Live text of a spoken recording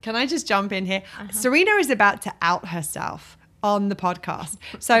Can I just jump in here? Serena is about to out herself on the podcast.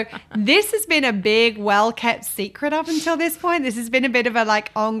 So this has been a big, well-kept secret up until this point. This has been a bit of a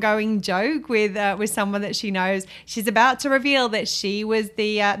ongoing joke with someone that she knows. She's about to reveal that she was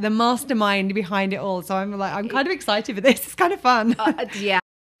the mastermind behind it all. So I'm kind of excited for this. It's kind of fun. Yeah.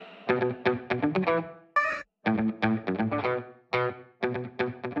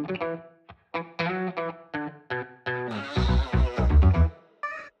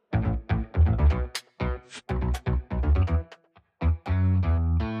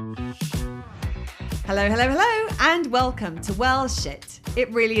 Hello, hello, hello, and welcome to Well Shit. It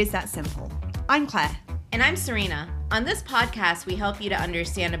really is that simple. I'm Claire. And I'm Serena. On this podcast, we help you to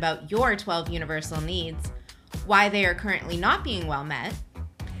understand about your 12 universal needs, why they are currently not being well met,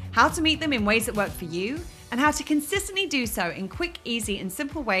 how to meet them in ways that work for you, and how to consistently do so in quick, easy, and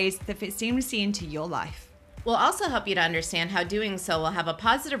simple ways that fit seamlessly into your life. We'll also help you to understand how doing so will have a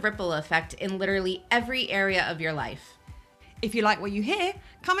positive ripple effect in literally every area of your life. If you like what you hear,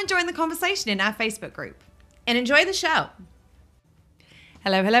 come and join the conversation in our Facebook group. And enjoy the show.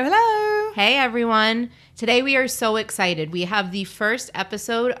 Hello, hello, hello. Hey, everyone. Today we are so excited. We have the first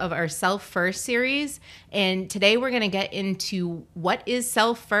episode of our Self First series. And today we're going to get into what is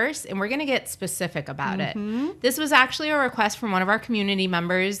Self First, and we're going to get specific about it. This was actually a request from one of our community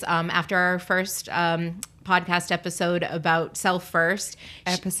members after our first podcast episode about Self First.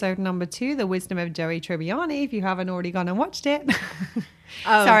 Episode number 2, The Wisdom of Joey Tribbiani, if you haven't already gone and watched it.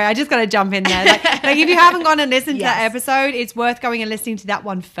 Sorry, I just got to jump in there. Like if you haven't gone and listened to that episode, it's worth going and listening to that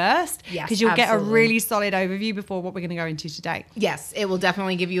one first. Yes, because you'll get a really solid overview before what we're going to go into today. Yes, it will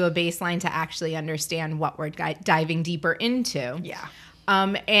definitely give you a baseline to actually understand what we're diving deeper into. Yeah.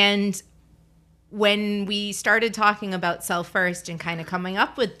 And when we started talking about Self First and kind of coming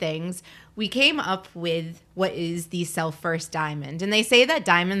up with things, we came up with what is the Self First diamond. And they say that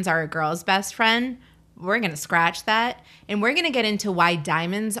diamonds are a girl's best friend. We're going to scratch that. And we're going to get into why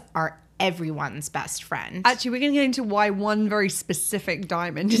diamonds are everyone's best friend. Actually, we're going to get into why one very specific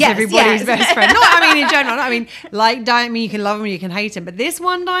diamond is everybody's best friend. In general. Like diamond, you can love them, you can hate them. But this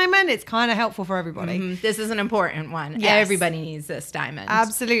one diamond, it's kind of helpful for everybody. Mm-hmm. This is an important one. Yes. Everybody needs this diamond.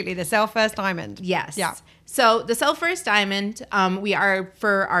 Absolutely. The Self First diamond. Yes. Yeah. So the Self First diamond, we are,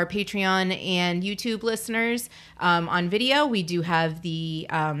 for our Patreon and YouTube listeners on video, we do have the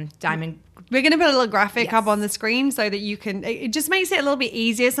diamond. We're going to put a little graphic up on the screen so that you can, it just makes it a little bit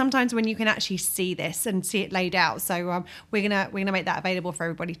easier sometimes when you can actually see this and see it laid out. So we're going to make that available for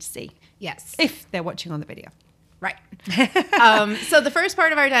everybody to see. Yes. If they're watching on the video. Right. So the first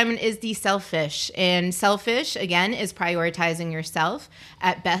part of our diamond is the selfish. And selfish, again, is prioritizing yourself,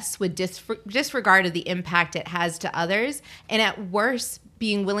 at best with disregard of the impact it has to others, and at worst,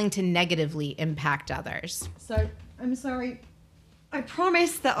 being willing to negatively impact others. So I'm sorry. I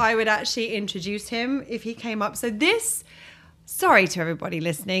promised that I would actually introduce him if he came up. So this, sorry to everybody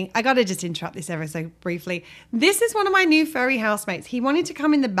listening, I got to just interrupt this ever so briefly. This is one of my new furry housemates. He wanted to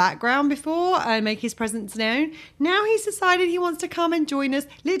come in the background before and make his presence known. Now he's decided he wants to come and join us.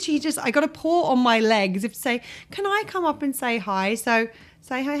 Literally I got a paw on my legs if to say, can I come up and say hi? So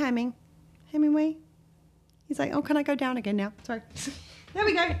say hi, Hemingway. He's like, oh, can I go down again now? Sorry. There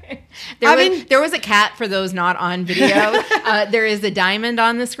we go. There was a cat for those not on video. There is a diamond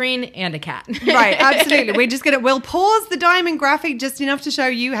on the screen and a cat. Right, absolutely. We'll pause the diamond graphic just enough to show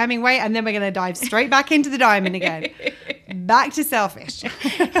you Hemingway, and then we're going to dive straight back into the diamond again. Back to selfish.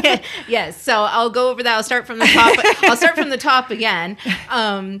 Yes. So I'll go over that. I'll start from the top. I'll start from the top again.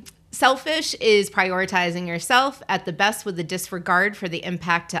 Selfish is prioritizing yourself, at the best with a disregard for the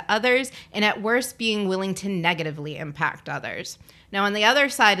impact to others, and at worst being willing to negatively impact others. Now, on the other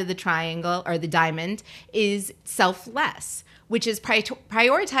side of the triangle, or the diamond, is selfless, which is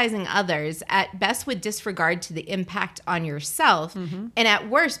prioritizing others, at best with disregard to the impact on yourself, and at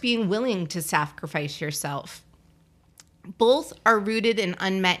worst being willing to sacrifice yourself. Both are rooted in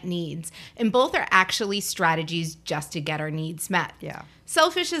unmet needs, and both are actually strategies just to get our needs met. Yeah.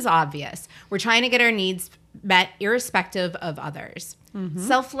 Selfish is obvious. We're trying to get our needs met irrespective of others.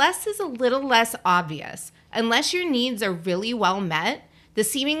 Selfless is a little less obvious. Unless your needs are really well met, the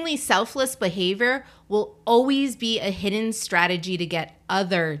seemingly selfless behavior will always be a hidden strategy to get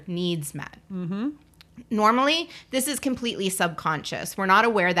other needs met. Normally, this is completely subconscious. We're not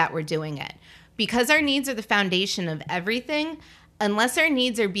aware that we're doing it. Because our needs are the foundation of everything, unless our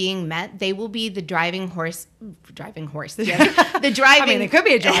needs are being met, they will be the driving horse. The driving. It could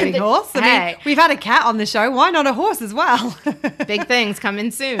be a driving horse. We've had a cat on the show. Why not a horse as well? Big things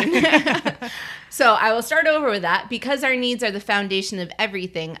coming soon. So I will start over with that. Because our needs are the foundation of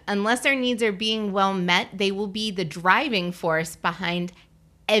everything, unless our needs are being well met, they will be the driving force behind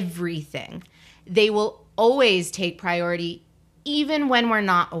everything. They will always take priority even when we're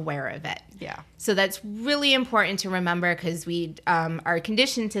not aware of it. Yeah. So that's really important to remember, because we are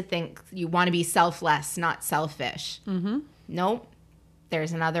conditioned to think you want to be selfless, not selfish. Mm-hmm. Nope.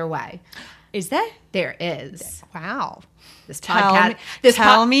 There's another way. Is there? There is. Wow. This Tell podcast.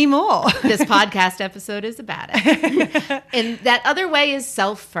 Tell me more. This podcast episode is about it. And that other way is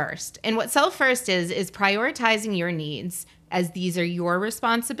self first. And what self first is prioritizing your needs, as these are your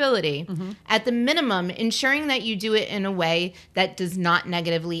responsibility. Mm-hmm. At the minimum, ensuring that you do it in a way that does not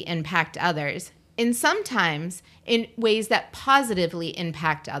negatively impact others, and sometimes in ways that positively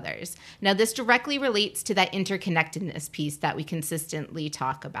impact others. Now, this directly relates to that interconnectedness piece that we consistently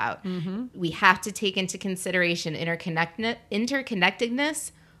talk about. Mm-hmm. We have to take into consideration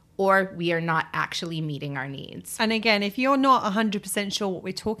interconnectedness, or we are not actually meeting our needs. And again, if you're not 100% sure what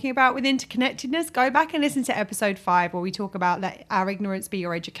we're talking about with interconnectedness, go back and listen to episode 5 where we talk about Let Our Ignorance Be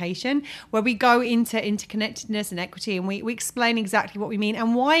Your Education, where we go into interconnectedness and equity, and we explain exactly what we mean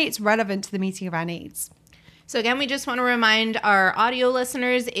and why it's relevant to the meeting of our needs. So again, we just want to remind our audio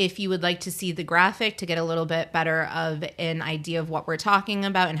listeners, if you would like to see the graphic to get a little bit better of an idea of what we're talking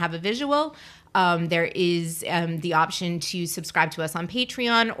about and have a visual, there is the option to subscribe to us on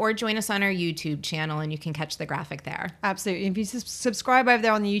Patreon or join us on our YouTube channel, and you can catch the graphic there. Absolutely. If you subscribe over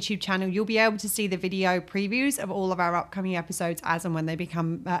there on the YouTube channel, you'll be able to see the video previews of all of our upcoming episodes as and when they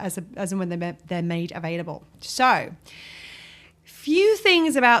become as and when they're made available. So, few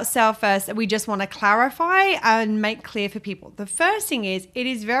things about self first that we just want to clarify and make clear for people. The first thing is, it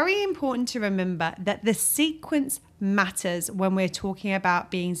is very important to remember that the sequence matters when we're talking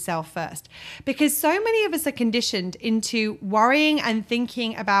about being self first, because so many of us are conditioned into worrying and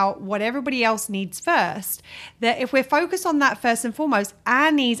thinking about what everybody else needs first, that if we're focused on that first and foremost,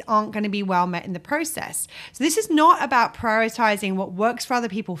 our needs aren't going to be well met in the process. So this is not about prioritizing what works for other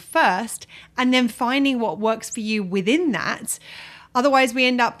people first and then finding what works for you within that. Otherwise, we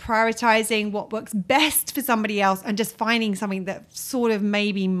end up prioritizing what works best for somebody else and just finding something that sort of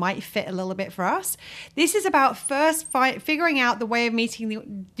maybe might fit a little bit for us. This is about first figuring out the way of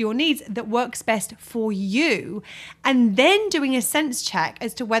meeting your needs that works best for you, and then doing a sense check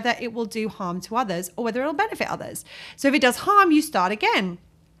as to whether it will do harm to others or whether it'll benefit others. So if it does harm, you start again.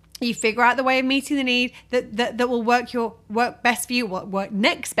 You figure out the way of meeting the need that will work best for you, what work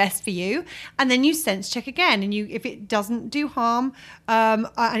next best for you, and then you sense check again. And if it doesn't do harm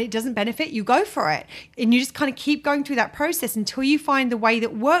and it doesn't benefit, you go for it. And you just kind of keep going through that process until you find the way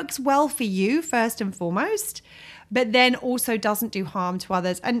that works well for you first and foremost, but then also doesn't do harm to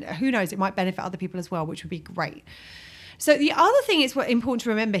others. And who knows, it might benefit other people as well, which would be great. So the other thing is, what's important to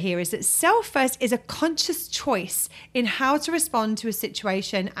remember here is that self first is a conscious choice in how to respond to a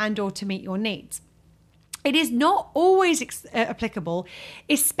situation and or to meet your needs. It is not always applicable,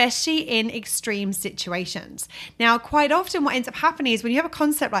 especially in extreme situations. Now, quite often what ends up happening is when you have a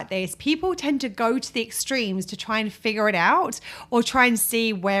concept like this, people tend to go to the extremes to try and figure it out or try and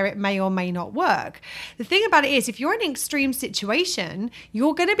see where it may or may not work. The thing about it is, if you're in an extreme situation,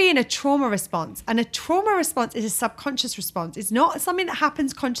 you're going to be in a trauma response. And a trauma response is a subconscious response. It's not something that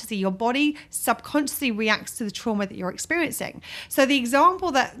happens consciously. Your body subconsciously reacts to the trauma that you're experiencing. So the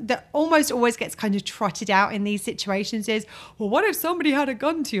example that almost always gets kind of trotted out in these situations is, well, what if somebody had a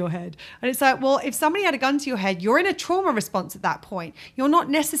gun to your head? And it's like, well, if somebody had a gun to your head, you're in a trauma response at that point. You're not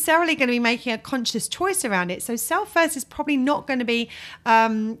necessarily going to be making a conscious choice around it. So self first is probably not going to be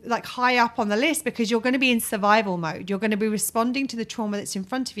like high up on the list, because you're going to be in survival mode. You're going to be responding to the trauma that's in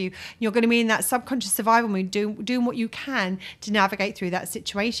front of you. You're going to be in that subconscious survival mode, doing what you can to navigate through that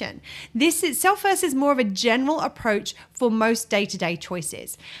situation. This is self first is more of a general approach for most day-to-day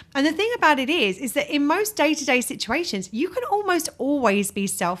choices. And the thing about it is that in most day-to-day situations, you can almost always be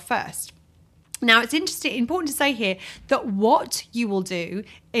self first. Now, it's important to say here that what you will do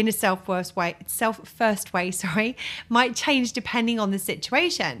in a self-first way, might change depending on the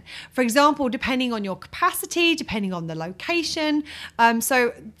situation. For example, depending on your capacity, depending on the location.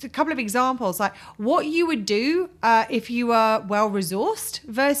 So a couple of examples, like what you would do if you were well-resourced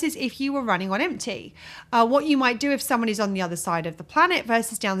versus if you were running on empty. What you might do if someone is on the other side of the planet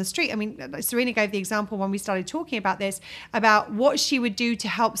versus down the street. I mean, Serena gave the example when we started talking about this, about what she would do to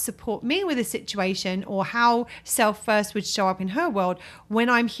help support me with a situation, or how self-first would show up in her world when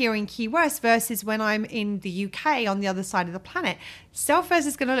I'm here in Key West versus when I'm in the UK on the other side of the planet. Self-first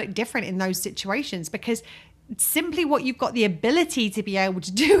is going to look different in those situations, because simply what you've got the ability to be able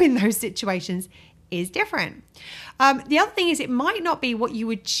to do in those situations is different. The other thing is, it might not be what you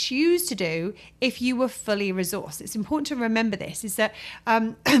would choose to do if you were fully resourced. It's important to remember this, is that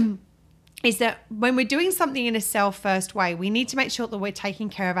is that when we're doing something in a self-first way, we need to make sure that we're taking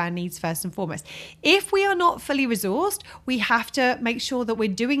care of our needs first and foremost. If we are not fully resourced, we have to make sure that we're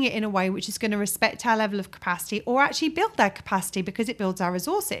doing it in a way which is going to respect our level of capacity or actually build our capacity, because it builds our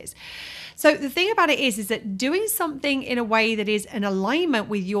resources. So the thing about it is that doing something in a way that is in alignment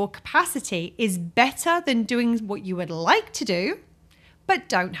with your capacity is better than doing what you would like to do, but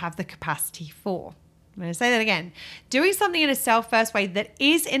don't have the capacity for. I'm going to say that again. Doing something in a self-first way that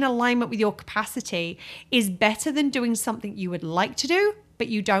is in alignment with your capacity is better than doing something you would like to do, but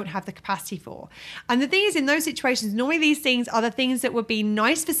you don't have the capacity for. And the thing is, in those situations, normally these things are the things that would be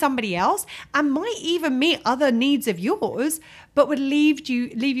nice for somebody else and might even meet other needs of yours, but would leave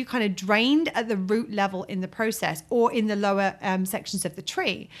you kind of drained at the root level in the process or in the lower sections of the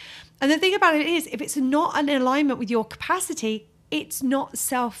tree. And the thing about it is, if it's not in alignment with your capacity, it's not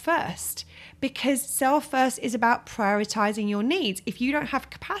self-first, because self-first is about prioritizing your needs. If you don't have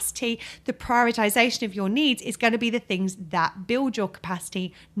capacity, the prioritization of your needs is going to be the things that build your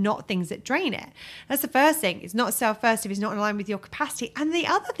capacity, not things that drain it. That's the first thing. It's not self-first if it's not in line with your capacity. And the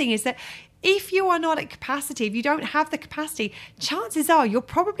other thing is that if you are not at capacity, if you don't have the capacity, chances are you're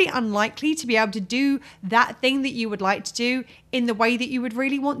probably unlikely to be able to do that thing that you would like to do in the way that you would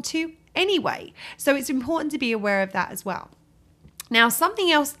really want to anyway. So it's important to be aware of that as well. Now, something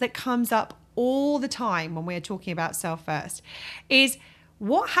else that comes up all the time when we're talking about self-first is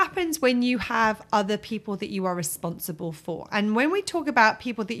what happens when you have other people that you are responsible for. And when we talk about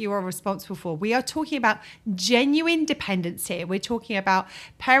people that you are responsible for, we are talking about genuine dependence here. We're talking about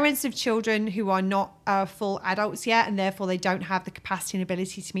parents of children who are not full adults yet, and therefore they don't have the capacity and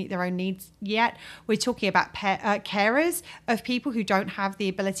ability to meet their own needs yet. We're talking about carers of people who don't have the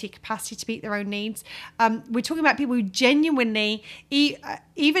ability and capacity to meet their own needs. We're talking about people who genuinely,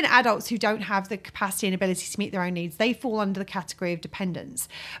 even adults who don't have the capacity and ability to meet their own needs, they fall under the category of dependence.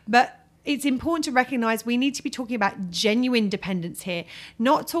 But it's important to recognize we need to be talking about genuine dependence here,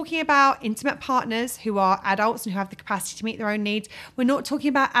 not talking about intimate partners who are adults and who have the capacity to meet their own needs. We're not talking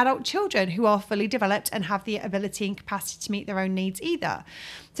about adult children who are fully developed and have the ability and capacity to meet their own needs either.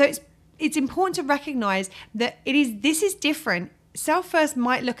 So it's important to recognize that this is different. Self-first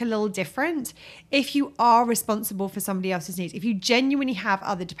might look a little different if you are responsible for somebody else's needs, if you genuinely have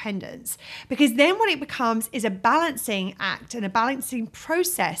other dependents, because then what it becomes is a balancing act and a balancing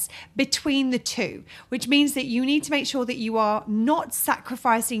process between the two, which means that you need to make sure that you are not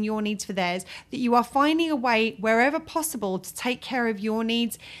sacrificing your needs for theirs, that you are finding a way wherever possible to take care of your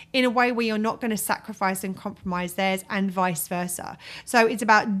needs in a way where you're not going to sacrifice and compromise theirs, and vice versa. So it's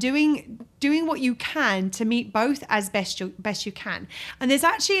about doing what you can to meet both as best you can. And there's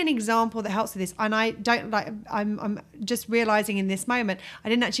actually an example that helps with this. And I'm just realizing in this moment, I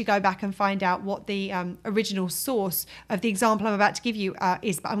didn't actually go back and find out what the original source of the example I'm about to give you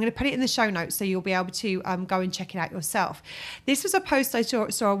is, but I'm going to put it in the show notes so you'll be able to go and check it out yourself. This was a post I saw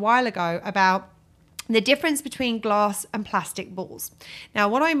a while ago about the difference between glass and plastic balls. Now,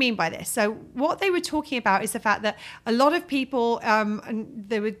 what do I mean by this? So what they were talking about is the fact that a lot of people, and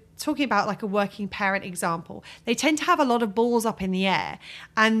they were talking about like a working parent example, they tend to have a lot of balls up in the air.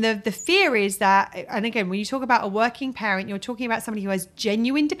 And the fear is that, and again, when you talk about a working parent, you're talking about somebody who has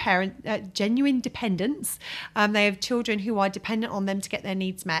genuine dependence. They have children who are dependent on them to get their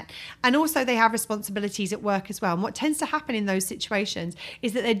needs met. And also they have responsibilities at work as well. And what tends to happen in those situations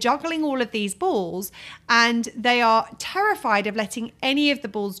is that they're juggling all of these balls and they are terrified of letting any of the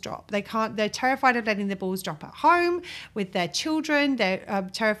balls drop. They're terrified of letting the balls drop at home with their children. They're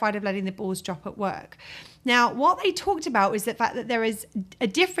terrified of letting the balls drop at work. Now, what they talked about was the fact that there is a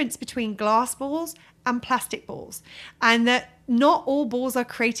difference between glass balls and plastic balls, and that not all balls are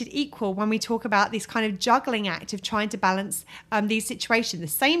created equal when we talk about this kind of juggling act of trying to balance these situations. The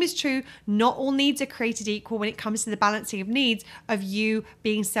same is true. Not all needs are created equal when it comes to the balancing of needs of you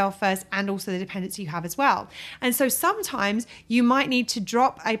being self-first and also the dependency you have as well. And so sometimes you might need to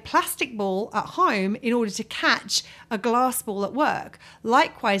drop a plastic ball at home in order to catch a glass ball at work.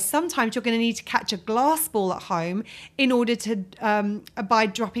 Likewise, sometimes you're going to need to catch a glass ball at home in order to by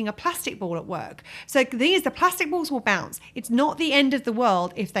dropping a plastic ball at work. So the thing is, the plastic balls will bounce. It's not the end of the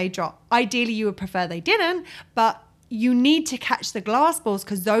world if they drop. Ideally, you would prefer they didn't, but you need to catch the glass balls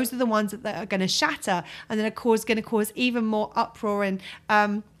because those are the ones that are going to shatter and then, of course, going to cause even more uproar and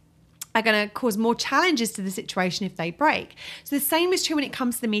are going to cause more challenges to the situation if they break. So the same is true when it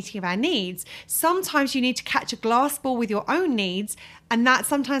comes to the meeting of our needs. Sometimes you need to catch a glass ball with your own needs And that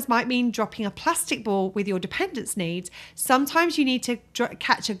sometimes might mean dropping a plastic ball with your dependent's needs. Sometimes you need to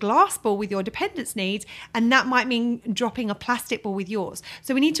catch a glass ball with your dependent's needs, and that might mean dropping a plastic ball with yours.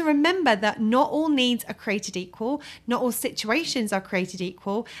 So we need to remember that not all needs are created equal, not all situations are created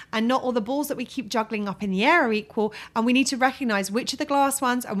equal, and not all the balls that we keep juggling up in the air are equal. And we need to recognize which are the glass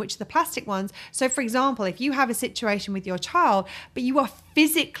ones and which are the plastic ones. So for example, if you have a situation with your child, but you are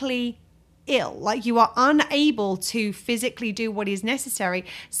physically ill, like you are unable to physically do what is necessary,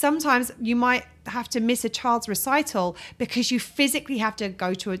 sometimes you might have to miss a child's recital because you physically have to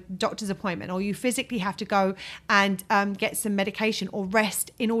go to a doctor's appointment, or you physically have to go and get some medication or rest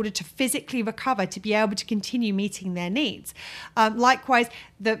in order to physically recover to be able to continue meeting their needs. Likewise,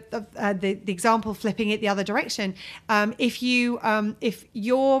 the example, flipping it the other direction, if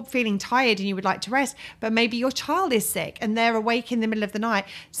you're feeling tired and you would like to rest, but maybe your child is sick and they're awake in the middle of the night,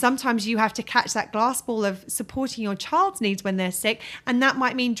 sometimes you have to catch that glass ball of supporting your child's needs when they're sick, and that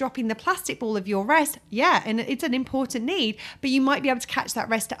might mean dropping the plastic ball of your rest. Yeah, and it's an important need, but you might be able to catch that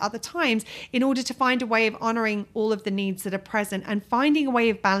rest at other times in order to find a way of honoring all of the needs that are present and finding a way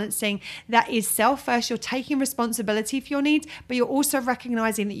of balancing that is self first. You're taking responsibility for your needs, but you're also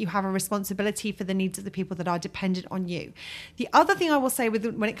recognizing that you have a responsibility for the needs of the people that are dependent on you. The other thing I will say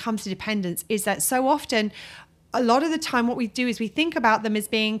when it comes to dependence is that so often, a lot of the time what we do is we think about them as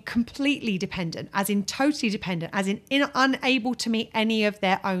being completely dependent, as in totally dependent, as in unable to meet any of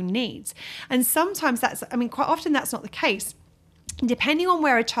their own needs. And sometimes quite often that's not the case. Depending on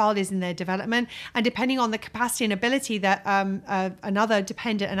where a child is in their development, and depending on the capacity and ability that another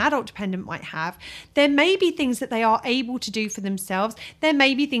dependent, an adult dependent might have, there may be things that they are able to do for themselves. There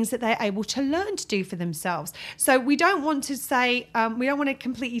may be things that they're able to learn to do for themselves. So we don't want to say, we don't want to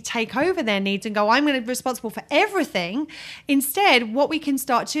completely take over their needs and go, I'm going to be responsible for everything. Instead, what we can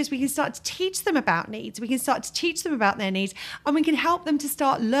start to do is we can start to teach them about needs. We can start to teach them about their needs, and we can help them to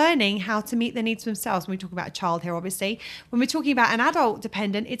start learning how to meet their needs themselves. When we talk about a child here, obviously, when we're talking about an adult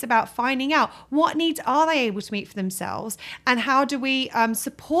dependent, it's about finding out what needs are they able to meet for themselves, and how do we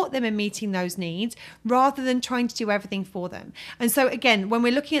support them in meeting those needs rather than trying to do everything for them. And so again, when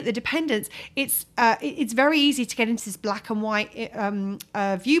we're looking at the dependence, it's very easy to get into this black and white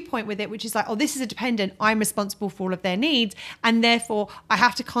viewpoint with it, which is like, oh, this is a dependent, I'm responsible for all of their needs, and therefore I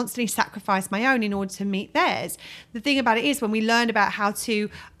have to constantly sacrifice my own in order to meet theirs. The thing about it is, when we learn about how to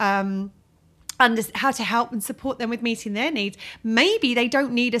help and support them with meeting their needs, maybe they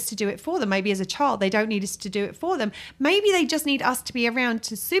don't need us to do it for them. Maybe as a child, they don't need us to do it for them. Maybe they just need us to be around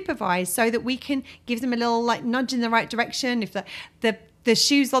to supervise so that we can give them a little nudge in the right direction. If the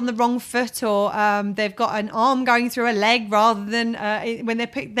shoe's on the wrong foot, or they've got an arm going through a leg rather than when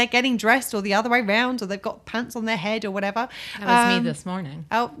they're getting dressed, or the other way around, or they've got pants on their head or whatever. That was me this morning.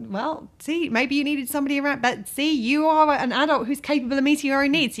 Oh, well, see, maybe you needed somebody around, but see, you are an adult who's capable of meeting your own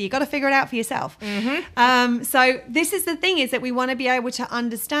needs, so you got to figure it out for yourself. Mm-hmm. So this is the thing, is that we want to be able to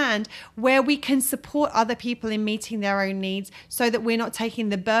understand where we can support other people in meeting their own needs, so that we're not taking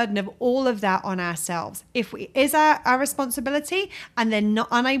the burden of all of that on ourselves. If it is our responsibility, and they're not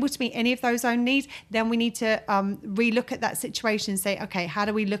unable to meet any of those own needs, then we need to relook at that situation and say, okay, how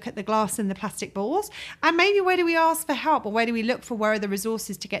do we look at the glass and the plastic balls? And maybe where do we ask for help, or where do we look for where are the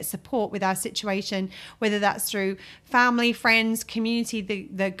resources to get support with our situation, whether that's through family, friends, community,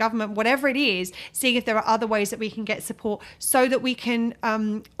 the government, whatever it is, seeing if there are other ways that we can get support so that we can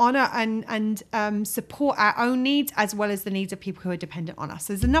honor and support our own needs as well as the needs of people who are dependent on us.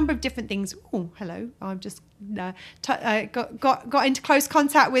 So there's a number of different things. Oh, hello. I've just got into close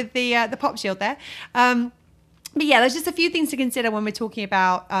contact with the pop shield there. But yeah, there's just a few things to consider when we're talking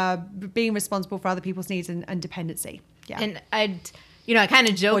about being responsible for other people's needs and dependency. Yeah. And I kind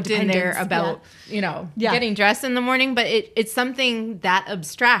of joked in there about, getting dressed in the morning, but it's something that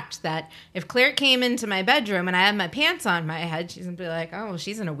abstract that if Claire came into my bedroom and I had my pants on my head, she's going to be like, oh, well,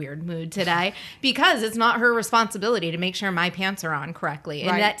 she's in a weird mood today, because it's not her responsibility to make sure my pants are on correctly.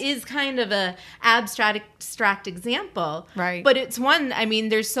 And that is kind of a abstract example. Right. But it's one,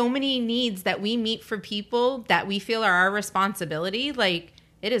 there's so many needs that we meet for people that we feel are our responsibility. Like,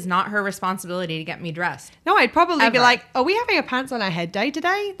 it is not her responsibility to get me dressed. No, I'd probably be like, "Are we having a pants on our head day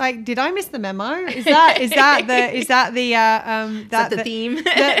today? Like, did I miss the memo? Is that the theme?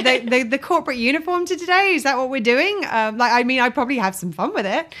 the corporate uniform to today? Is that what we're doing? I'd probably have some fun with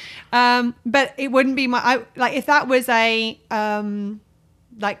it, but it wouldn't be if that was a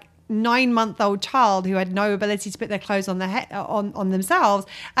 9-month-old child who had no ability to put their clothes on their head on themselves.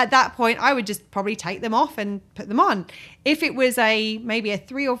 At that point, I would just probably take them off and put them on. if it was maybe a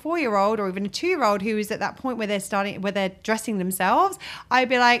 3 or 4 year old or even a 2-year-old who is at that point where they're dressing themselves, I'd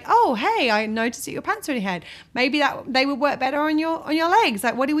be like, oh, hey, I noticed that your pants are on your head. Maybe that they would work better on your legs.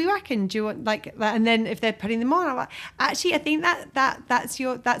 Like, what do we reckon? Do you want like that? And then if they're putting them on, I'm like, actually, I think that's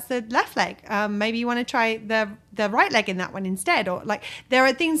the left leg. Maybe you want to try the right leg in that one instead. Or like, there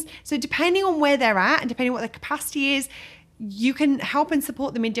are things. So depending on where they're at and depending on what their capacity is, you can help and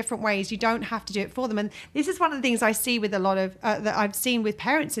support them in different ways. You don't have to do it for them. And this is one of the things I see with a lot of that I've seen with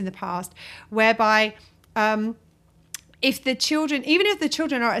parents in the past, whereby if the children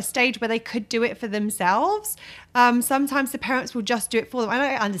are at a stage where they could do it for themselves, sometimes the parents will just do it for them.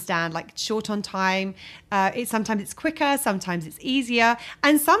 I understand, like, short on time. Sometimes it's quicker, sometimes it's easier.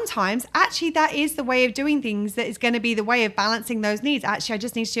 And sometimes actually that is the way of doing things that is going to be the way of balancing those needs. Actually, I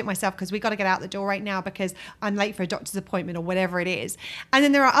just need to do it myself because we got to get out the door right now because I'm late for a doctor's appointment or whatever it is. And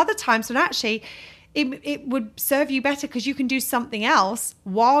then there are other times when actually it would serve you better because you can do something else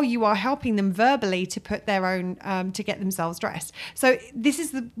while you are helping them verbally to put their own, to get themselves dressed. So this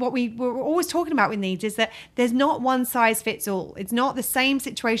is what we're always talking about with needs, is that there's not one size fits all. It's not the same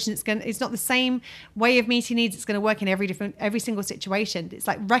situation. It's not the same way of meeting needs. It's going to work in every single situation. It's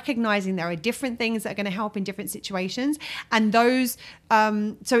like recognizing there are different things that are going to help in different situations. And those,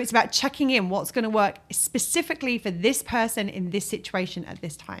 so it's about checking in what's going to work specifically for this person in this situation at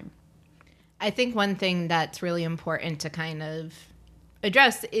this time. I think one thing that's really important to kind of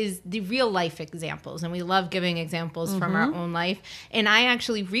address is the real life examples. And we love giving examples from our own life. And I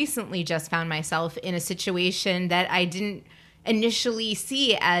actually recently just found myself in a situation that I didn't initially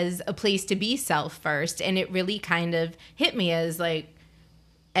see as a place to be self first. And it really kind of hit me as like,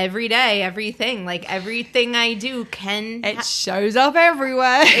 every day, everything I do it shows up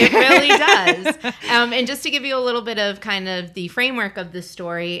everywhere. It really does. And just to give you a little bit of kind of the framework of the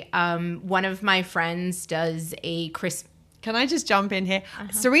story, one of my friends does a Christmas. Can I just jump in here?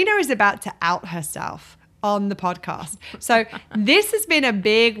 Serena is about to out herself on the podcast. So this has been a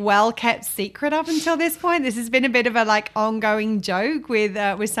big, well-kept secret up until this point. This has been a bit of a like ongoing joke with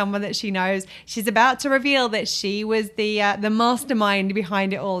someone that she knows. She's about to reveal that she was the mastermind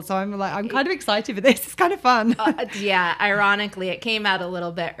behind it all. So I'm kind of excited for this. It's kind of fun. Yeah, ironically, it came out a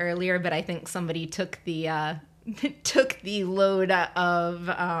little bit earlier, but I think somebody took the load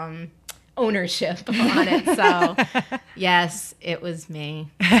of ownership on it. So yes, it was me.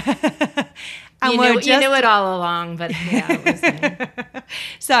 And you knew it all along, but yeah, it was me.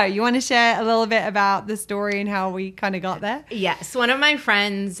 So you want to share a little bit about the story and how we kind of got there? Yes. One of my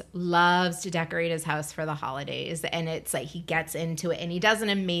friends loves to decorate his house for the holidays, and it's like he gets into it and he does an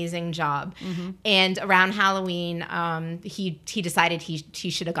amazing job. And around Halloween, he decided he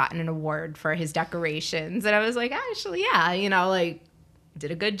should have gotten an award for his decorations. And I was like, actually, yeah, like,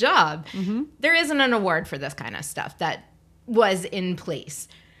 did a good job. There isn't an award for this kind of stuff that was in place.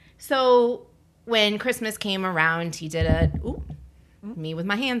 So when Christmas came around, he did me with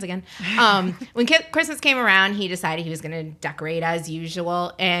my hands again. When Christmas came around, he decided he was going to decorate as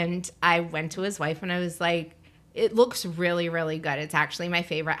usual. And I went to his wife and I was like, it looks really, really good. It's actually my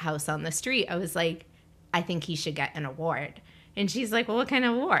favorite house on the street. I was like, I think he should get an award. And she's like, well, what kind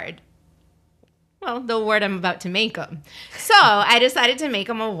of award? Well, the award I'm about to make him. So I decided to make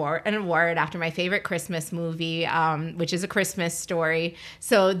him an award after my favorite Christmas movie, which is A Christmas Story.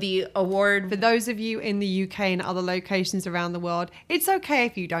 So the award... For those of you in the UK and other locations around the world, it's okay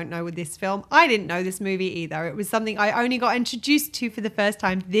if you don't know this film. I didn't know this movie either. It was something I only got introduced to for the first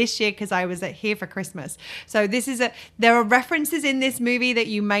time this year because I was here for Christmas. So there are references in this movie that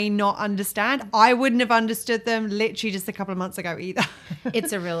you may not understand. I wouldn't have understood them literally just a couple of months ago either.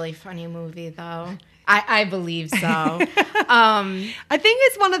 It's a really funny movie, though. I believe so. I think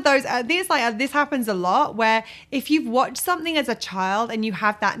it's one of those, this happens a lot where if you've watched something as a child and you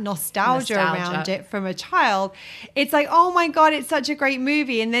have that nostalgia around it from a child, it's like, oh my God, it's such a great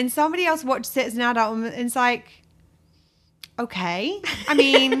movie. And then somebody else watches it as an adult and it's like, okay. I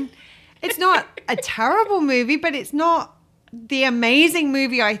mean, it's not a terrible movie, but it's not the amazing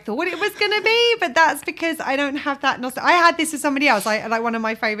movie I thought it was going to be, but that's because I don't have that nostalgia. I had this with somebody else, like one of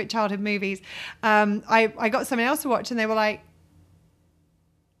my favorite childhood movies. I got someone else to watch and they were like,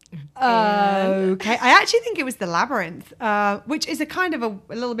 okay. I actually think it was The Labyrinth, which is a kind of a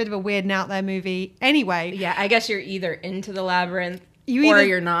little bit of a weird and out there movie anyway. Yeah, I guess you're either into The Labyrinth or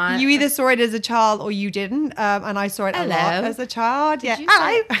you're not. You either saw it as a child or you didn't, and I saw it a lot as a child. Did you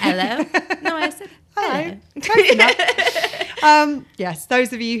say hello? No, I said hello. Yes,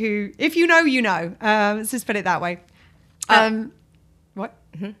 those of you who, if you know, you know. Let's just put it that way. What?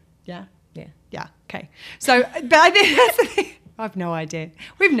 Mm-hmm. Yeah. Yeah. Yeah. Okay. So, but I think that's the thing. I've no idea.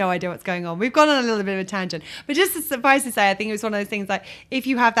 We've no idea what's going on. We've gone on a little bit of a tangent. But just to suffice to say, I think it was one of those things like if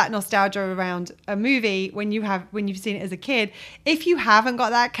you have that nostalgia around a movie when you've seen it as a kid, if you haven't got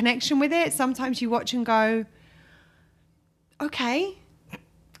that connection with it, sometimes you watch and go, okay,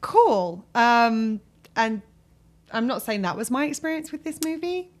 cool. And I'm not saying that was my experience with this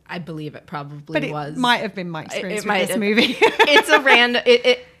movie. I believe it probably But it was. might have been my experience with this movie. It's a random.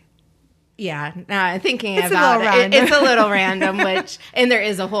 Yeah, now I'm thinking It's about a little it. It's a little random, and there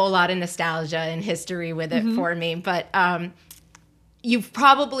is a whole lot of nostalgia and history with it for me. But you've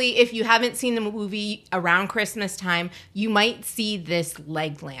probably, if you haven't seen the movie around Christmas time, you might see this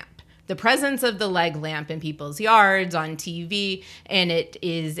leg lamp. The presence of the leg lamp in people's yards, on TV, and it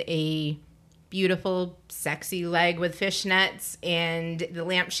is a beautiful, sexy leg with fishnets, and the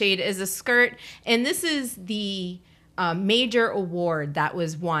lampshade is a skirt. And this is the major award that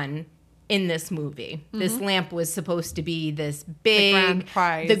was won in this movie. This lamp was supposed to be this big,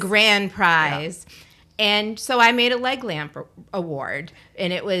 the grand prize. Yeah. And so I made a leg lamp award,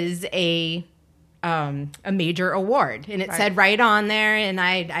 and it was a major award, and it said right on there, and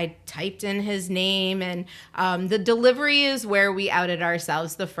I typed in his name, and the delivery is where we outed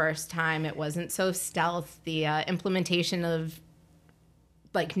ourselves the first time. It wasn't so stealth. The implementation of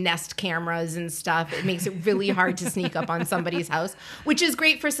like Nest cameras and stuff, it makes it really hard to sneak up on somebody's house, which is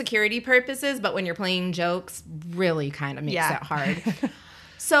great for security purposes, but when you're playing jokes, really kind of makes it hard.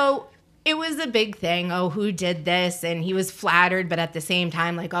 So it was a big thing. Oh, who did this? And he was flattered, but at the same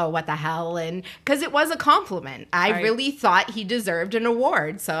time, like, oh, what the hell? And because it was a compliment. I really thought he deserved an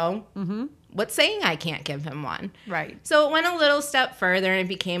award. So what's saying I can't give him one? Right. So it went a little step further, and it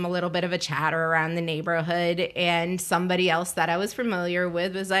became a little bit of a chatter around the neighborhood. And somebody else that I was familiar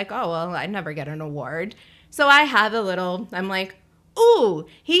with was like, oh, well, I never get an award. So I have I'm like, ooh,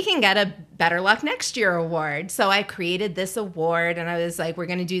 he can get a Better Luck Next Year award. So I created this award, and I was like, we're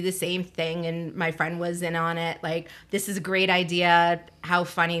going to do the same thing. And my friend was in on it. Like, this is a great idea. How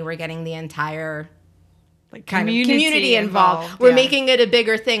funny. We're getting the entire like community involved. We're making it a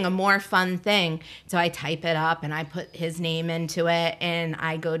bigger thing, a more fun thing. So I type it up, and I put his name into it, and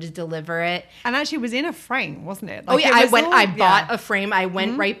I go to deliver it. And actually it was in a frame, wasn't it? Like I bought a frame. I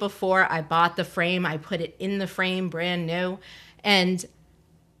went right before I bought the frame. I put it in the frame, brand new. And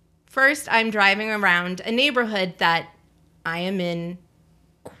first, I'm driving around a neighborhood that I am in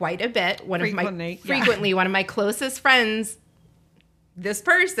quite a bit. Frequently, one of my closest friends, this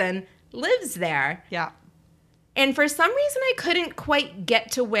person, lives there. Yeah. And for some reason, I couldn't quite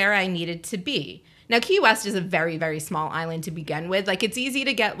get to where I needed to be. Now, Key West is a very, very small island to begin with. Like, it's easy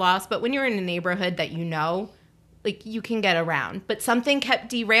to get lost, but when you're in a neighborhood that you know, like, you can get around. But something kept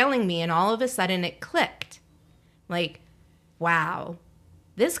derailing me, and all of a sudden, it clicked. Like, wow,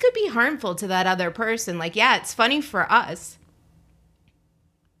 this could be harmful to that other person. Like, yeah, it's funny for us.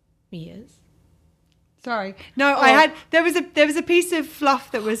 He is. Sorry. No, there was a piece of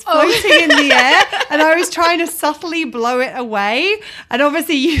fluff that was floating in the air, and I was trying to subtly blow it away. And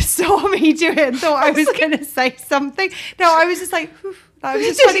obviously you saw me do it and thought I was going to say something. No, I was just like, whew. I was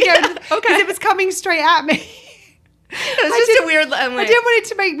just trying to get because it was coming straight at me. It was just a weird. I didn't want it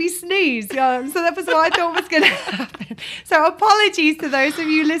to make me sneeze, so that was what I thought was going to happen. So apologies to those of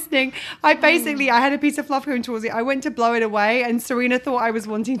you listening. I had a piece of fluff going towards it. I went to blow it away, and Serena thought I was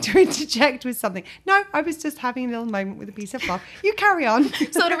wanting to interject with something. No, I was just having a little moment with a piece of fluff. You carry on.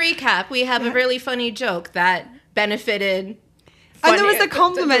 So to recap, we have a really funny joke that benefited. And there was a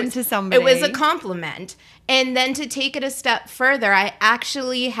compliment to somebody. It was a compliment. And then to take it a step further, I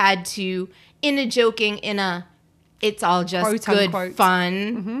actually had to, it's all just quote, good unquote.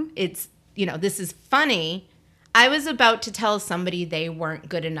 Fun. It's, this is funny. I was about to tell somebody they weren't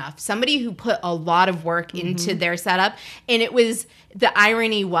good enough. Somebody who put a lot of work into their setup. And the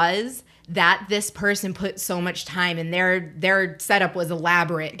irony was that this person put so much time, and their setup was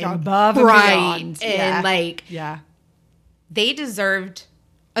elaborate and above bright. And beyond. They deserved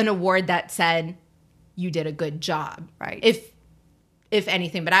an award that said, you did a good job. Right. If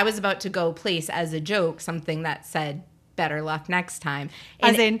anything, but I was about to go place as a joke something that said better luck next time.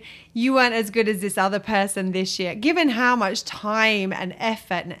 And as in, you weren't as good as this other person this year, given how much time and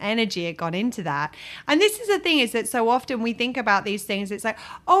effort and energy had gone into that. And this is the thing, is that so often we think about these things, it's like,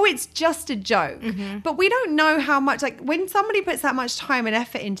 oh, it's just a joke. But we don't know how much, like when somebody puts that much time and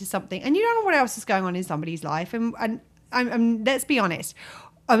effort into something, and you don't know what else is going on in somebody's life. And let's be honest,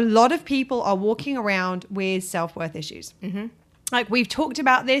 a lot of people are walking around with self-worth issues. Like we've talked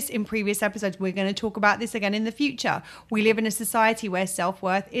about this in previous episodes. We're going to talk about this again in the future. We live in a society where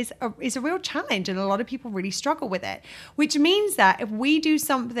self-worth is a real challenge, and a lot of people really struggle with it, which means that if we do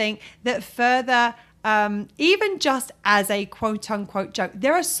something that further even just as a quote unquote joke.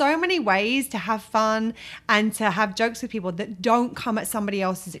 There are so many ways to have fun and to have jokes with people that don't come at somebody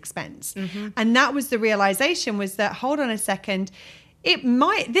else's expense. And that was the realization, was that, hold on a second,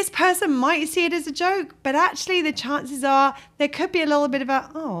 this person might see it as a joke, but actually the chances are there could be a little bit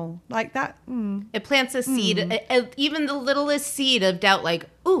of like that. It plants a seed, even the littlest seed of doubt, like,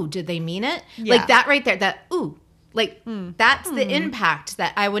 ooh, did they mean it? Yeah. Like that right there, that, ooh, like that's the impact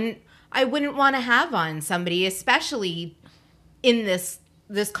that I wouldn't want to have on somebody, especially in this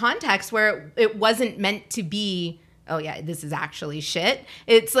context where it wasn't meant to be, oh yeah, this is actually shit.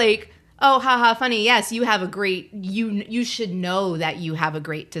 It's like, oh, haha, funny. Yes, you have a great, you should know that you have a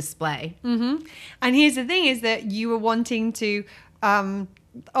great display. And here's the thing, is that you were wanting to,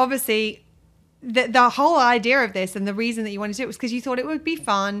 obviously, the whole idea of this and the reason that you wanted to do it was because you thought it would be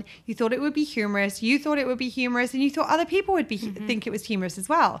fun, you thought it would be humorous, and you thought other people would think it was humorous as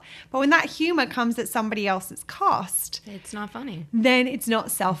well. But when that humor comes at somebody else's cost, It's not funny. then it's not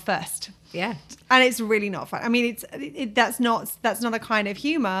self first. Yeah. And it's really not fun. I mean, that's not a kind of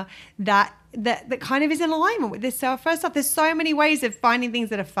humor that kind of is in alignment with this self-first stuff. There's so many ways of finding things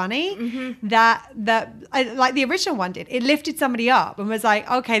that are funny that like the original one did. It lifted somebody up and was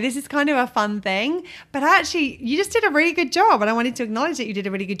like, okay, this is kind of a fun thing, but actually you just did a really good job. And I wanted to acknowledge that you did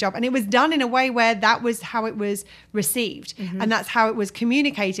a really good job. And it was done in a way where that was how it was received. And that's how it was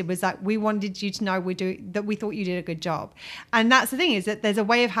communicated, was like, we wanted you to know that we thought you did a good job. And that's the thing, is that there's a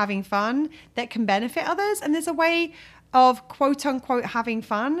way of having fun that can benefit others. And there's a way of quote unquote having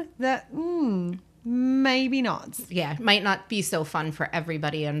fun that maybe not. Yeah, might not be so fun for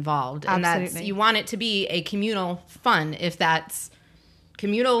everybody involved. And Absolutely. you want it to be a communal fun, if that's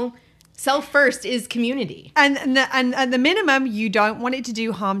communal. Self first is community. And at the minimum, you don't want it to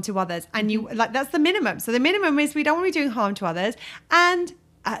do harm to others. And you like, that's the minimum. So the minimum is we don't want to be doing harm to others. And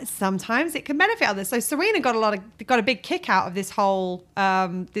sometimes it can benefit others. So Serena got a big kick out of this whole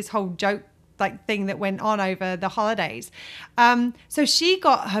joke like thing that went on over the holidays. So she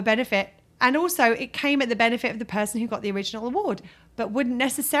got her benefit, and also it came at the benefit of the person who got the original award, but wouldn't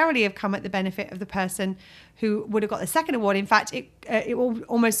necessarily have come at the benefit of the person who would have got the second award. In fact, it will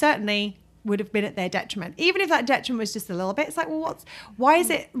almost certainly would have been at their detriment, even if that detriment was just a little bit. It's like, well, what's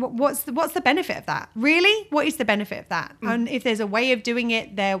the benefit of that? Really? What is the benefit of that? And if there's a way of doing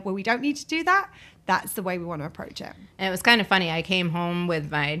it there where we don't need to do that, that's the way we want to approach it. And it was kind of funny. I came home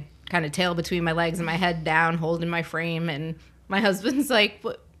with my kind of tail between my legs and my head down, holding my frame. And my husband's like,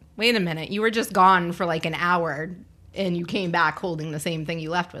 wait a minute, you were just gone for like an hour and you came back holding the same thing you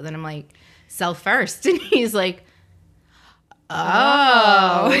left with. And I'm like, self first. And he's like,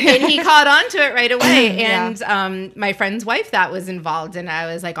 oh. And he caught on to it right away. Yeah. And my friend's wife that was involved. And I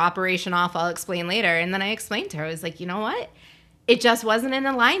was like, operation off, I'll explain later. And then I explained to her, I was like, you know what? It just wasn't in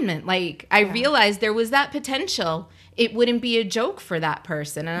alignment. Like, I realized there was that potential. It wouldn't be a joke for that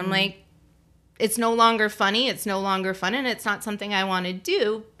person. And I'm like, it's no longer funny. It's no longer fun. And it's not something I want to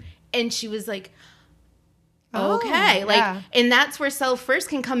do. And she was like, okay. And that's where self first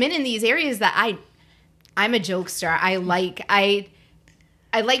can come in these areas that I'm a jokester. I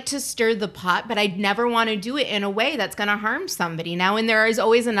like to stir the pot, but I'd never want to do it in a way that's going to harm somebody. Now, and there is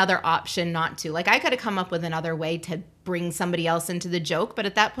always another option not to. Like, I could have come up with another way to bring somebody else into the joke, but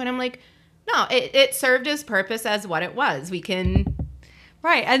at that point, I'm like, no, it served its purpose as what it was. We can...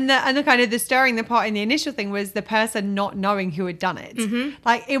 Right. And the kind of the stirring the pot in the initial thing was the person not knowing who had done it.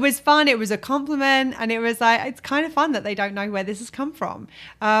 Like, it was fun. It was a compliment. And it was like, it's kind of fun that they don't know where this has come from.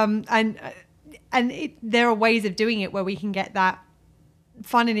 And there are ways of doing it where we can get that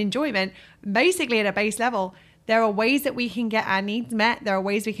fun and enjoyment basically at a base level. There are ways that we can get our needs met. There are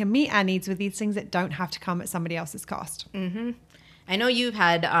ways we can meet our needs with these things that don't have to come at somebody else's cost. I know you've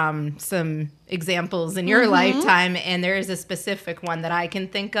had some exampple in your lifetime, and there is a specific one that I can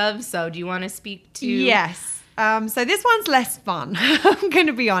think of. So do you want to speak to? Yes. So this one's less fun, I'm going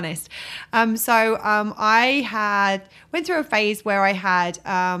to be honest. I went through a phase where I had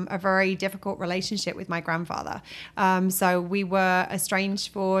a very difficult relationship with my grandfather. So we were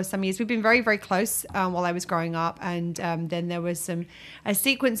estranged for some years. We've been very, very close while I was growing up. And then there was a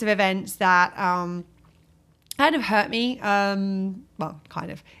sequence of events that kind of hurt me. Well, kind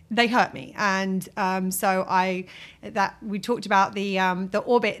of. They hurt me. And we talked about the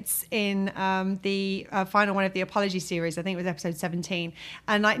orbits in the final one of the Apology series. I think it was episode 17.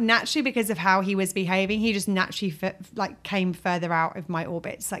 And like, naturally, because of how he was behaving, he just naturally came further out of my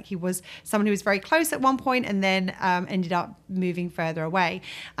orbits. Like, he was someone who was very close at one point and then ended up moving further away.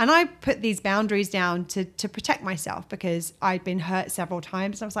 And I put these boundaries down to protect myself because I'd been hurt several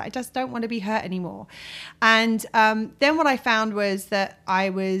times. And I was like, I just don't want to be hurt anymore. And then what I found was that I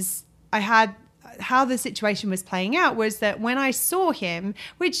had how the situation was playing out was that when I saw him,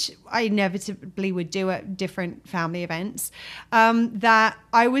 which I inevitably would do at different family events, that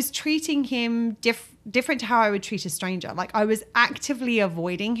I was treating him different to how I would treat a stranger. Like I was actively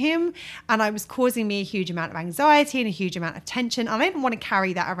avoiding him, and I was causing me a huge amount of anxiety and a huge amount of tension. And I didn't want to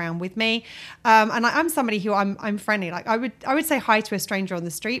carry that around with me. And I'm somebody who I'm friendly. Like I would say hi to a stranger on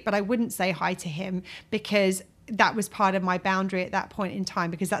the street, but I wouldn't say hi to him because that was part of my boundary at that point in time,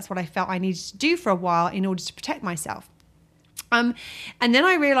 because that's what I felt I needed to do for a while in order to protect myself. And then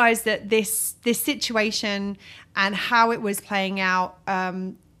I realized that this situation and how it was playing out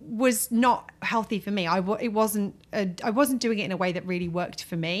was not healthy for me. I wasn't doing it in a way that really worked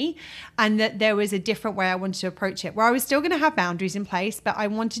for me, and that there was a different way I wanted to approach it, where I was still going to have boundaries in place, but I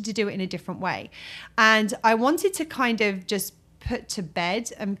wanted to do it in a different way. And I wanted to kind of just put to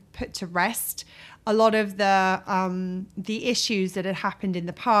bed and put to rest a lot of the issues that had happened in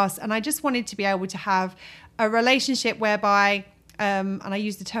the past. And I just wanted to be able to have a relationship whereby, and I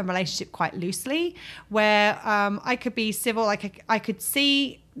use the term relationship quite loosely, where I could be civil, like I could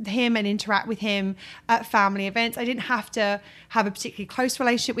see him and interact with him at family events. I didn't have to have a particularly close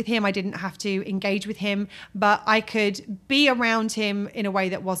relationship with him. I didn't have to engage with him, but I could be around him in a way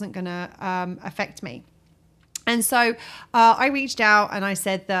that wasn't going to affect me. And so I reached out and I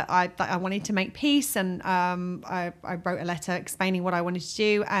said that I wanted to make peace, and I wrote a letter explaining what I wanted to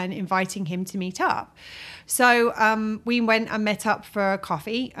do and inviting him to meet up. So we went and met up for a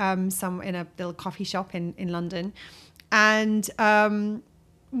coffee, in a little coffee shop in London. And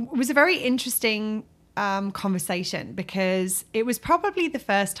it was a very interesting conversation, because it was probably the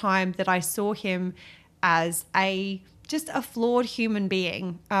first time that I saw him as just a flawed human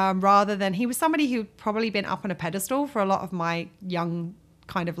being, rather than he was somebody who'd probably been up on a pedestal for a lot of my young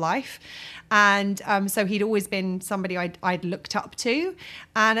kind of life. And so he'd always been somebody I'd looked up to.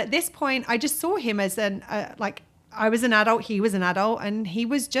 And at this point, I just saw him as I was an adult, he was an adult, and he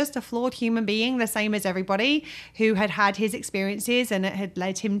was just a flawed human being, the same as everybody, who had had his experiences, and it had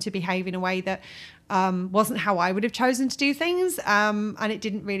led him to behave in a way that wasn't how I would have chosen to do things. And it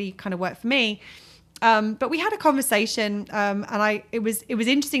didn't really kind of work for me. But we had a conversation, and it was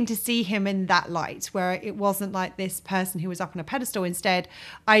interesting to see him in that light, where it wasn't like this person who was up on a pedestal. Instead,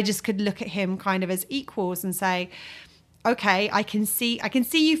 I just could look at him kind of as equals and say, okay, I can see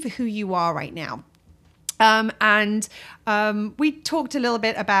you for who you are right now. And we talked a little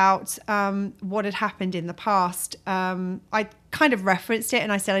bit about what had happened in the past. I kind of referenced it,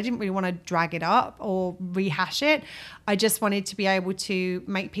 and I said I didn't really want to drag it up or rehash it. I just wanted to be able to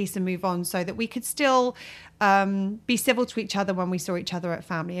make peace and move on, so that we could still be civil to each other when we saw each other at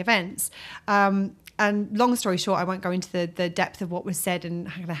family events. And long story short, I won't go into the depth of what was said and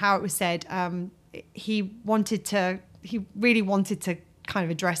how it was said. He really wanted to kind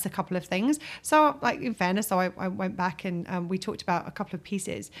of address a couple of things. So, like, in fairness, I went back and we talked about a couple of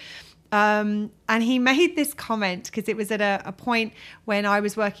pieces. And he made this comment, because it was at a point when I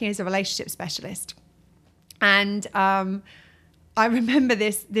was working as a relationship specialist. And I remember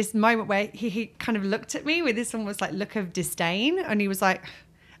this moment where he kind of looked at me with this almost like look of disdain. And he was like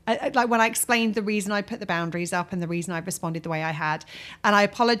when I explained the reason I put the boundaries up and the reason I responded the way I had. And I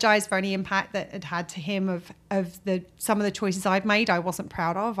apologized for any impact that it had to him of some of the choices I'd made. I wasn't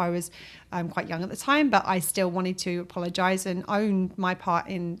proud of. I was quite young at the time, but I still wanted to apologize and own my part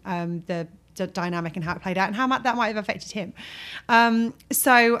in the dynamic and how it played out and how that might have affected him.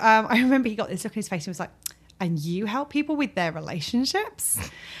 So I remember he got this look on his face and was like, "And you help people with their relationships?"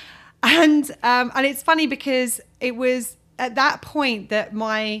 And it's funny, because it was at that point that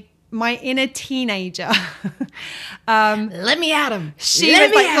my inner teenager, let me at him. She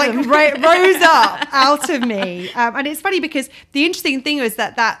was rose up out of me. And it's funny, because the interesting thing was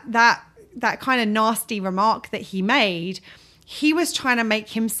that kind of nasty remark that he made, he was trying to make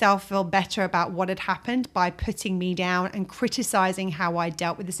himself feel better about what had happened by putting me down and criticizing how I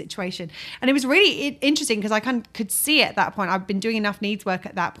dealt with the situation. And it was really interesting, because I kind of could see at that point, I've been doing enough needs work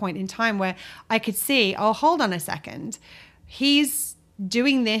at that point in time where I could see, oh, hold on a second. He's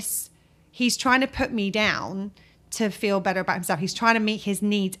doing this. He's trying to put me down to feel better about himself. He's trying to meet his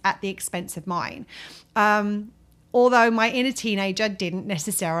needs at the expense of mine. Although my inner teenager didn't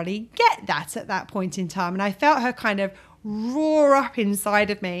necessarily get that at that point in time. And I felt her kind of roar up inside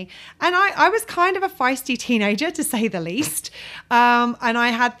of me. And I was kind of a feisty teenager, to say the least. And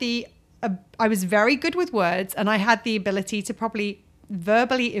I was very good with words, and I had the ability to probably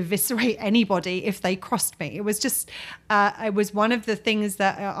verbally eviscerate anybody if they crossed me. It was just, it was one of the things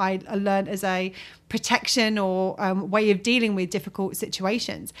that I learned as a protection or way of dealing with difficult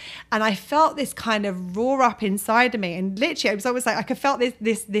situations. And I felt this kind of roar up inside of me, and literally it was almost like I could felt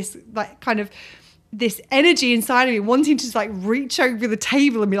this like kind of this energy inside of me wanting to just like reach over the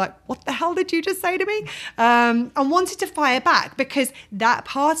table and be like, what the hell did you just say to me? And wanted to fire back because that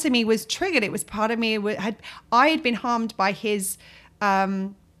part of me was triggered. It was part of me I had been harmed by his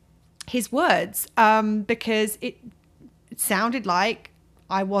words because it sounded like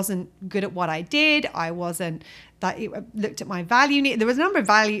I wasn't good at what I did. I wasn't that it looked at my value need. There was a number of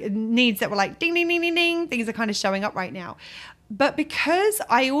value needs that were like ding, ding, ding, ding, ding. Things are kind of showing up right now. But because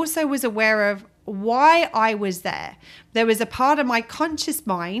I also was aware of why I was there was a part of my conscious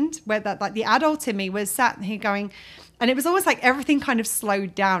mind where that like the adult in me was sat here going, and it was almost like everything kind of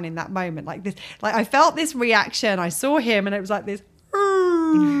slowed down in that moment. Like this, like I felt this reaction. I saw him and it was like this,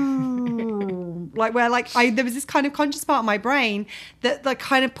 like where like there was this kind of conscious part of my brain that like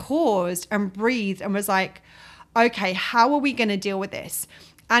kind of paused and breathed and was like, okay, how are we going to deal with this?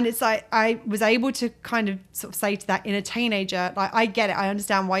 And it's like I was able to kind of sort of say to that inner teenager, like, I get it. I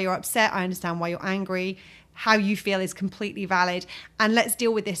understand why you're upset. I understand why you're angry. How you feel is completely valid. And let's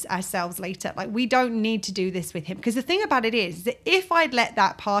deal with this ourselves later. Like, we don't need to do this with him. Because the thing about it is that if I'd let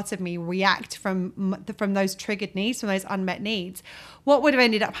that part of me react from those triggered needs, from those unmet needs, what would have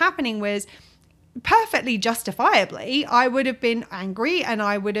ended up happening was, perfectly justifiably, I would have been angry and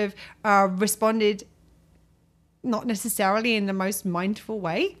I would have responded not necessarily in the most mindful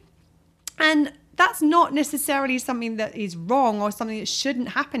way. And that's not necessarily something that is wrong or something that shouldn't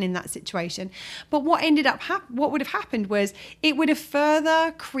happen in that situation. But what ended up what would have happened was it would have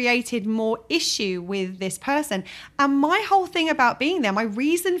further created more issue with this person. And my whole thing about being there, my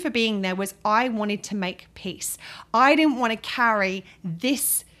reason for being there was I wanted to make peace. I didn't want to carry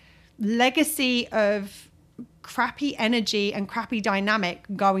this legacy of crappy energy and crappy dynamic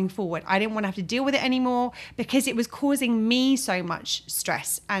going forward. I didn't want to have to deal with it anymore because it was causing me so much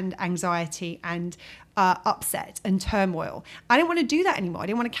stress and anxiety and upset and turmoil. I didn't want to do that anymore. I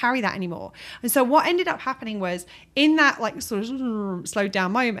didn't want to carry that anymore. And so what ended up happening was, in that like sort of slowed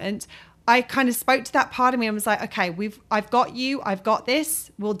down moment, I kind of spoke to that part of me and was like, okay, I've got you, I've got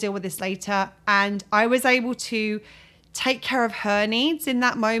this, we'll deal with this later. And I was able to take care of her needs in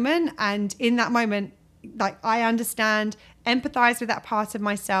that moment. And in that moment, like, I understand, empathize with that part of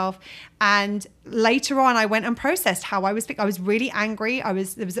myself. And later on, I went and processed how I was really angry.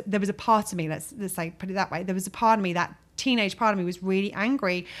 There was a part of me, let's say, put it that way. There was a part of me, that teenage part of me was really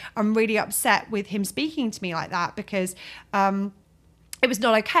angry. I'm really upset with him speaking to me like that because, it was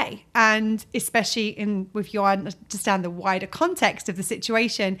not okay. And especially if you understand the wider context of the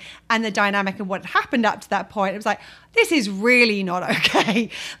situation and the dynamic and what had happened up to that point, it was like, this is really not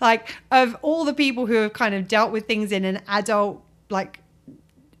okay. Like, of all the people who have kind of dealt with things in an adult, like,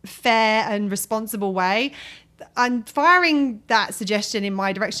 fair and responsible way, and firing that suggestion in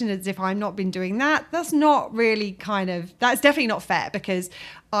my direction as if I'm not been doing that, that's definitely not fair, because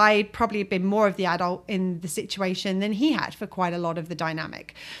I probably have been more of the adult in the situation than he had for quite a lot of the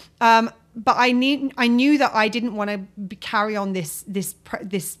dynamic. But I knew that I didn't want to carry on this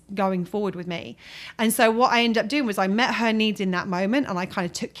going forward with me. And so what I ended up doing was I met her needs in that moment and I kind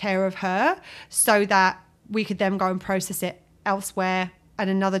of took care of her so that we could then go and process it elsewhere at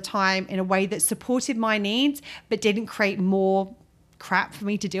another time in a way that supported my needs, but didn't create more crap for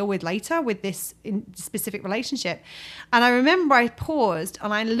me to deal with later with this specific relationship. And I remember I paused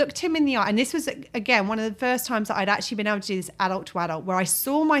and I looked him in the eye. And this was, again, one of the first times that I'd actually been able to do this adult to adult, where I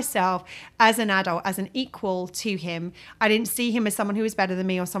saw myself as an adult, as an equal to him. I didn't see him as someone who was better than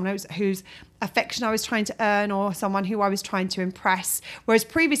me or someone whose affection I was trying to earn or someone who I was trying to impress. Whereas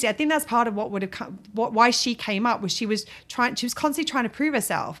previously, I think that's part of why she came up, was she was constantly trying to prove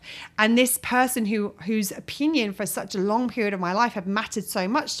herself. And this person whose opinion for such a long period of my life had mattered so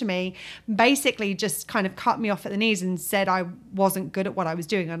much to me, basically just kind of cut me off at the knees and said I wasn't good at what I was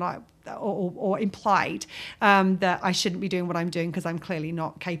doing, and or implied that I shouldn't be doing what I'm doing because I'm clearly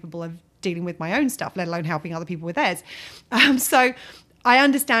not capable of dealing with my own stuff, let alone helping other people with theirs. So I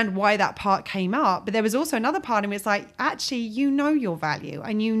understand why that part came up, but there was also another part of me. It's like, actually, you know your value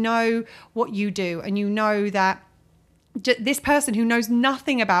and you know what you do, and you know that this person who knows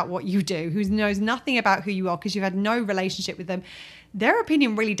nothing about what you do, who knows nothing about who you are because you've had no relationship with them, their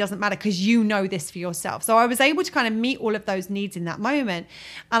opinion really doesn't matter because you know this for yourself. So I was able to kind of meet all of those needs in that moment.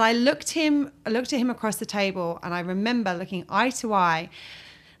 And I looked at him across the table, and I remember looking eye to eye.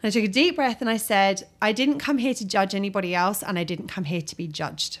 And I took a deep breath and I said, I didn't come here to judge anybody else, and I didn't come here to be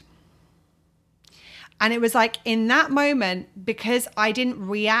judged. And it was like, in that moment, because I didn't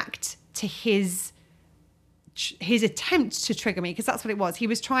react to his attempt to trigger me, because that's what it was. He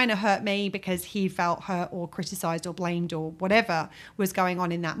was trying to hurt me because he felt hurt or criticized or blamed or whatever was going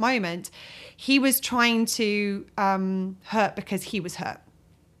on in that moment. He was trying to hurt because he was hurt.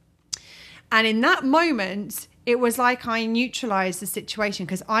 And in that moment, it was like I neutralized the situation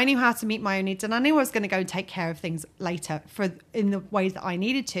because I knew how to meet my own needs, and I knew I was going to go and take care of things later in the ways that I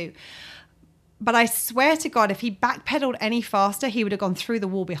needed to. But I swear to God, if he backpedaled any faster, he would have gone through the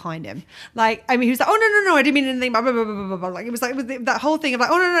wall behind him. Like, I mean, he was like, "Oh no, I didn't mean anything." Blah, blah, blah, blah, blah. Like, it was like that whole thing of like,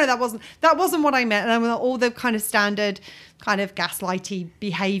 "Oh no, that wasn't what I meant." And all the kind of standard kind of gaslighty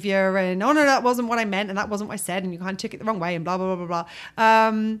behavior, and "Oh no, that wasn't what I meant, and that wasn't what I said, and you kind of took it the wrong way," and blah blah blah blah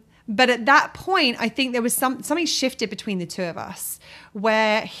blah. But at that point, I think there was something shifted between the two of us,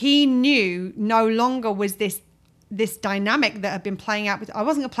 where he knew no longer was this dynamic that had been playing out. I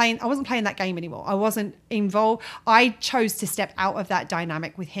wasn't playing that game anymore. I wasn't involved. I chose to step out of that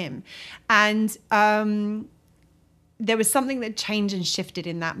dynamic with him. And there was something that changed and shifted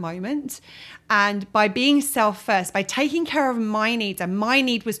in that moment. And by being self first, by taking care of my needs, and my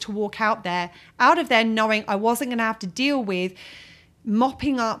need was to walk out of there knowing I wasn't going to have to deal with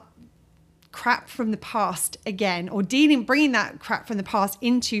mopping up crap from the past again, or bringing that crap from the past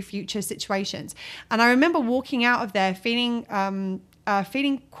into future situations. And I remember walking out of there feeling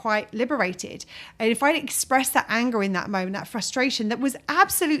quite liberated. And if I'd expressed that anger in that moment, that frustration that was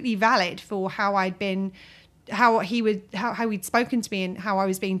absolutely valid for how he'd spoken to me and how I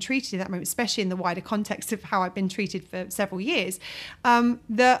was being treated in that moment, especially in the wider context of how I'd been treated for several years,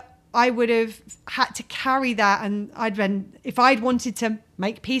 that I would have had to carry that, and if I'd wanted to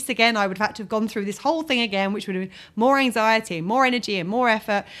make peace again, I would have had to have gone through this whole thing again, which would have been more anxiety, more energy, and more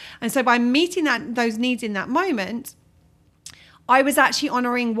effort. And so by meeting those needs in that moment, I was actually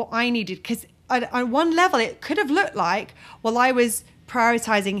honoring what I needed, because on one level, it could have looked like, well, I was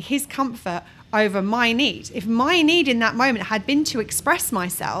prioritizing his comfort over my need. If my need in that moment had been to express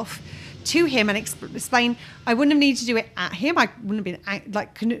myself to him and explain, I wouldn't have needed to do it at him. I wouldn't have been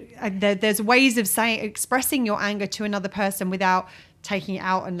like, there's ways of expressing your anger to another person without taking it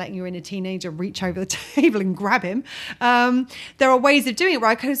out and letting your inner teenager reach over the table and grab him. There are ways of doing it where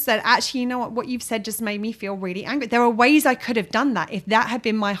I could have said, actually, you know what you've said just made me feel really angry. There are ways I could have done that if that had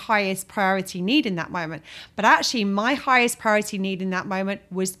been my highest priority need in that moment. But actually, my highest priority need in that moment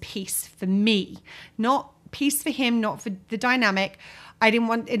was peace for me, not peace for him, not for the dynamic. I didn't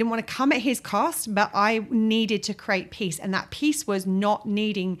want to come at his cost, but I needed to create peace. And that peace was not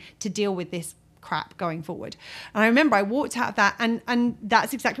needing to deal with this crap going forward. And I remember I walked out of that, and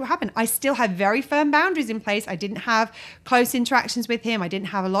that's exactly what happened. I still had very firm boundaries in place. I didn't have close interactions with him. I didn't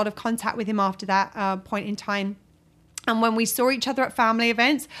have a lot of contact with him after that point in time. And when we saw each other at family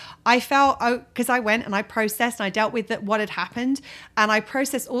events, I felt, because I went and I processed and I dealt with what had happened. And I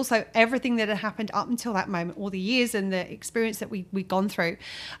processed also everything that had happened up until that moment, all the years and the experience that we'd gone through.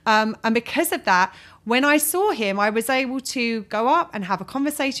 And because of that, when I saw him, I was able to go up and have a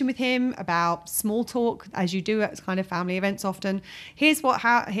conversation with him about small talk, as you do at kind of family events often. What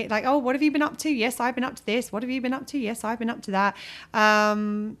have you been up to? Yes, I've been up to this. What have you been up to? Yes, I've been up to that.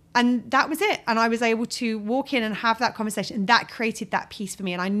 And that was it. And I was able to walk in and have that conversation, and that created that peace for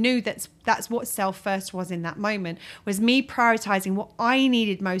me. And I knew that's what self first was in that moment, was me prioritizing what I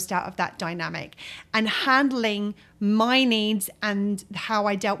needed most out of that dynamic and handling my needs and how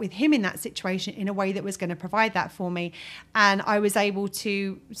I dealt with him in that situation in a way that was going to provide that for me. And I was able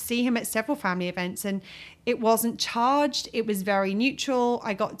to see him at several family events, and it wasn't charged. It was very neutral.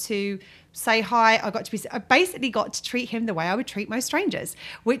 I got to say hi. I basically got to treat him the way I would treat most strangers,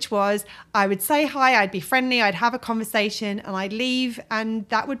 which was I would say hi, I'd be friendly, I'd have a conversation, and I'd leave, and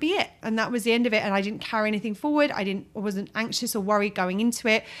that would be it. And that was the end of it. And I didn't carry anything forward. I wasn't anxious or worried going into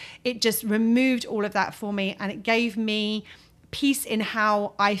it. It just removed all of that for me, and it gave me peace in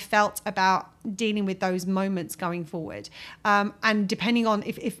how I felt about dealing with those moments going forward. And depending on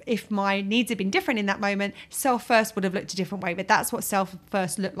if my needs had been different in that moment, self first would have looked a different way. But that's what self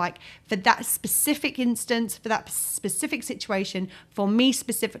first looked like for that specific instance, for that specific situation, for me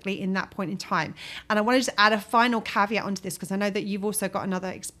specifically in that point in time. And I wanted to add a final caveat onto this, because I know that you've also got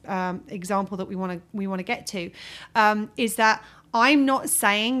another example that we want to get to, is that I'm not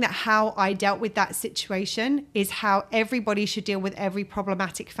saying that how I dealt with that situation is how everybody should deal with every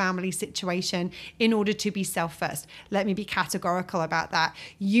problematic family situation in order to be self first. Let me be categorical about that.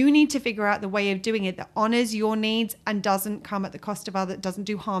 You need to figure out the way of doing it that honors your needs and doesn't come at the cost of others, doesn't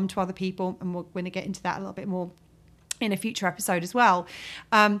do harm to other people. And we're going to get into that a little bit more in a future episode as well.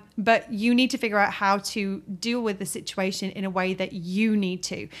 But you need to figure out how to deal with the situation in a way that you need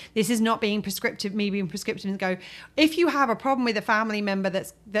to. This is not being prescriptive, me being prescriptive and go, if you have a problem with a family member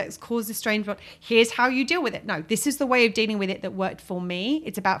that's caused estrangement, here's how you deal with it. No, this is the way of dealing with it that worked for me.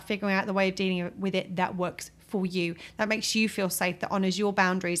 It's about figuring out the way of dealing with it that works for you, that makes you feel safe, that honors your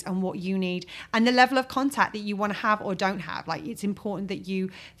boundaries and what you need and the level of contact that you want to have or don't have. Like, it's important that you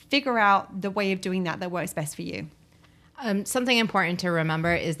figure out the way of doing that works best for you. Something important to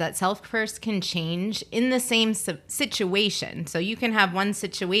remember is that self-first can change in the same situation. So you can have one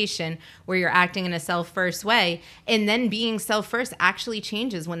situation where you're acting in a self-first way, and then being self-first actually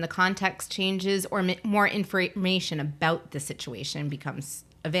changes when the context changes or more information about the situation becomes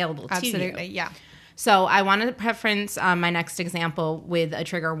available to you. Absolutely, yeah. So I want to preference my next example with a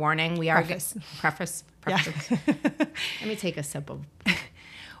trigger warning. Preface. Yeah. Let me take a sip of...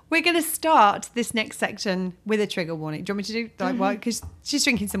 We're going to start this next section with a trigger warning. Do you want me to do that? Well, because she's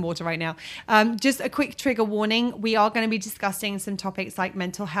drinking some water right now. Just a quick trigger warning. We are going to be discussing some topics like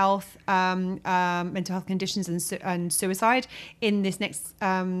mental health conditions and suicide in this next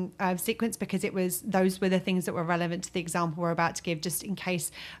sequence, because those were the things that were relevant to the example we're about to give, just in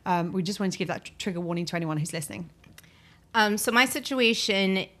case. We just wanted to give that trigger warning to anyone who's listening. So my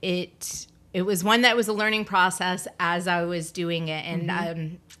situation, it was one that was a learning process as I was doing it.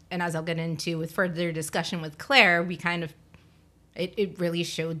 And as I'll get into with further discussion with Claire, we kind of, it really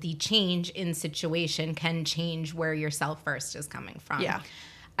showed the change in situation can change where your self-first is coming from. Yeah.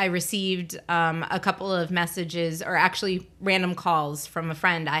 I received a couple of messages, or actually random calls from a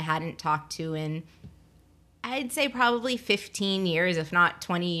friend I hadn't talked to in, I'd say probably 15 years, if not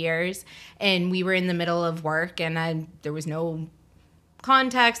 20 years. And we were in the middle of work, and there was no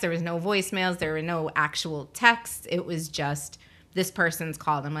context, there was no voicemails, there were no actual texts. It was just this person's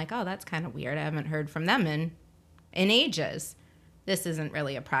called. I'm like, oh, that's kind of weird. I haven't heard from them in ages. This isn't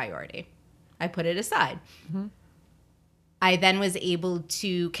really a priority. I put it aside. Mm-hmm. I then was able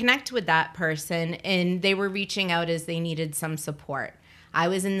to connect with that person, and they were reaching out as they needed some support. I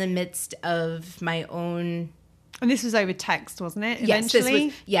was in the midst of my own... And this was over text, wasn't it?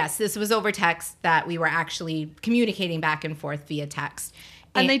 Yes, this was over text, that we were actually communicating back and forth via text.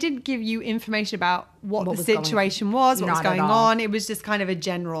 And they didn't give you information about what the situation was, what was going on. It was just kind of a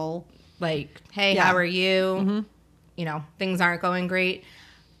general... Like, hey, how are you? Mm-hmm. You know, things aren't going great.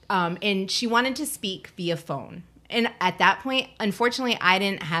 And she wanted to speak via phone. And at that point, unfortunately, I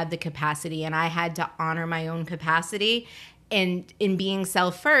didn't have the capacity, and I had to honor my own capacity. And in being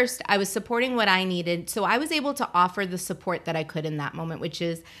self-first, I was supporting what I needed. So I was able to offer the support that I could in that moment, which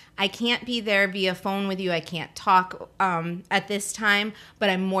is, I can't be there via phone with you. I can't talk at this time, but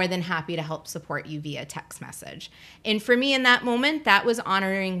I'm more than happy to help support you via text message. And for me in that moment, that was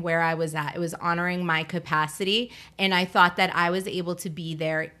honoring where I was at. It was honoring my capacity. And I thought that I was able to be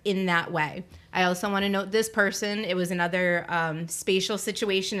there in that way. I also want to note this person, it was another spatial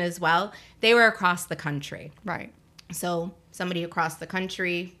situation as well. They were across the country. Right. So somebody across the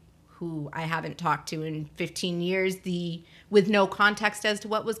country who I haven't talked to in 15 years, with no context as to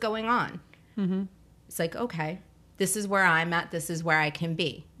what was going on. Mm-hmm. It's like, okay, this is where I'm at. This is where I can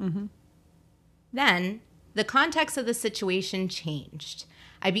be. Mm-hmm. Then the context of the situation changed.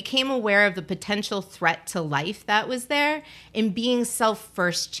 I became aware of the potential threat to life that was there, and being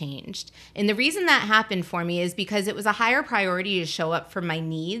self-first changed. And the reason that happened for me is because it was a higher priority to show up for my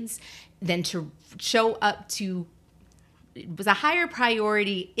needs than to show up to... It was a higher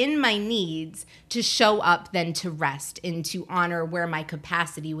priority in my needs to show up than to rest, and to honor where my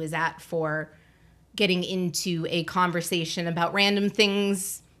capacity was at for getting into a conversation about random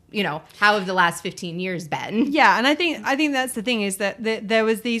things. You know, how have the last 15 years been? Yeah, and I think that's the thing, is that there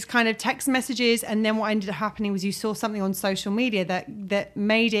was these kind of text messages, and then what ended up happening was you saw something on social media that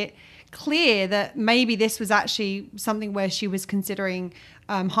made it clear that maybe this was actually something where she was considering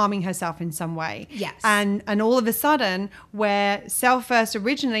harming herself in some way. Yes. And all of a sudden, where self-first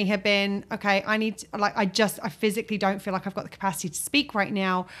originally had been, okay, I physically don't feel like I've got the capacity to speak right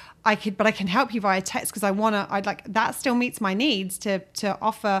now. But I can help you via text because that still meets my needs to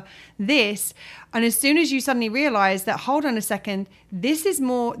offer this. And as soon as you suddenly realize that, hold on a second, this is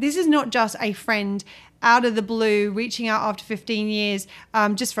not just a friend out of the blue reaching out after 15 years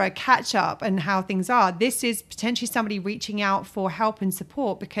just for a catch up and how things are. This is potentially somebody reaching out for help and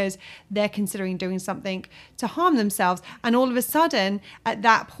support because they're considering doing something to harm themselves. And all of a sudden, at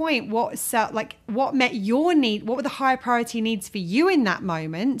that point, what met your need, what were the higher priority needs for you in that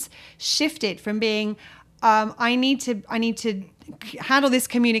moment, shifted from being I need to handle this,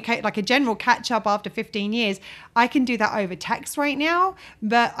 communicate like a general catch up after 15 years. I can do that over text right now,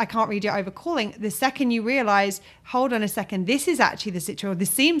 but I can't really do it over calling. The second you realize, hold on a second, this is actually the situation,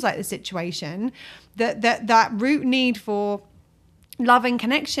 this seems like the situation, that root need for love and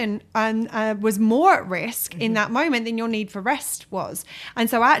connection was more at risk in that moment than your need for rest was. And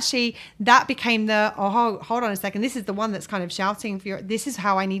so actually that became hold on a second, this is the one that's kind of shouting for this is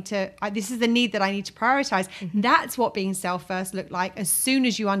how I need to, this is the need that I need to prioritize. That's what being self first looked like as soon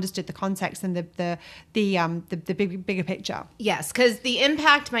as you understood the context and the bigger picture. Yes, because the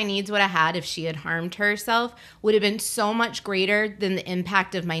impact my needs would have had if she had harmed herself would have been so much greater than the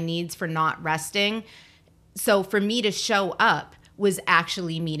impact of my needs for not resting. So for me to show up was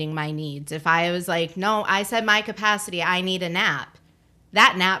actually meeting my needs. If I was like, no, I said my capacity, I need a nap,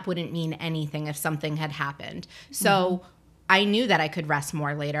 that nap wouldn't mean anything if something had happened. So I knew that I could rest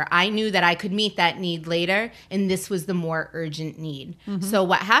more later. I knew that I could meet that need later, and this was the more urgent need. So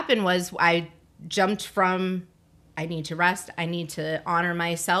what happened was I jumped from I need to rest, I need to honor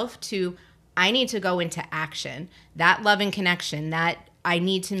myself, to I need to go into action. That love and connection, that I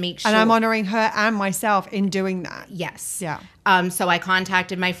need to make sure. And I'm honoring her and myself in doing that. Yes. Yeah. So I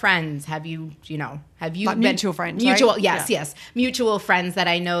contacted my friends. Have you like been mutual friends? Mutual, right? yes. Mutual friends that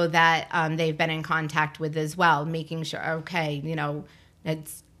I know that they've been in contact with as well, making sure, okay,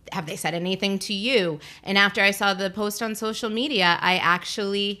 have they said anything to you? And after I saw the post on social media, I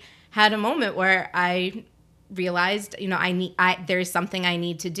actually had a moment where I realized, there's something I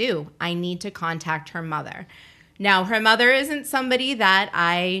need to do. I need to contact her mother. Now, her mother isn't somebody that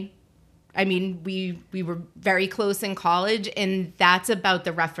we were very close in college, and that's about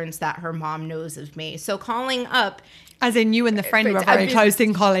the reference that her mom knows of me. So calling up... As in you and the friend were very close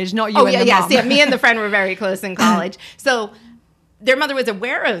in college, not you and the mom. Yes, me and the friend were very close in college. So their mother was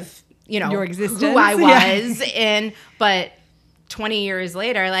aware of, your existence, who I was, but 20 years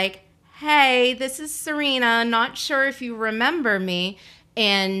later, like, hey, this is Serena, not sure if you remember me.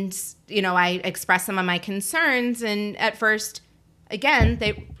 And, I expressed some of my concerns. And at first, again,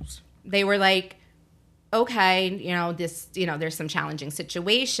 they were like, okay, there's some challenging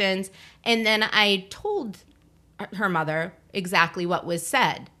situations. And then I told her mother exactly what was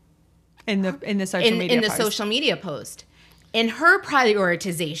said. In the social media post. Social media post. And her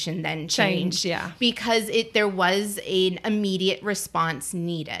prioritization then changed. Yeah. Because there was an immediate response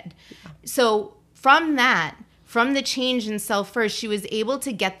needed. Yeah. So from the change in self first, she was able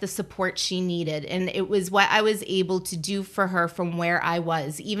to get the support she needed. And it was what I was able to do for her from where I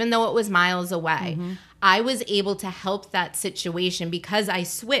was. Even though it was miles away, I was able to help that situation because I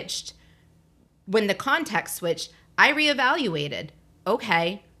switched. When the context switched, I reevaluated.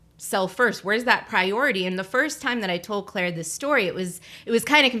 Okay, self first, where's that priority? And the first time that I told Claire this story, it was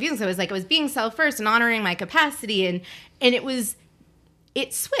kind of confusing. So I was being self first and honoring my capacity, and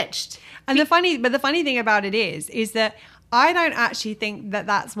it switched. And the funny thing about it is that I don't actually think that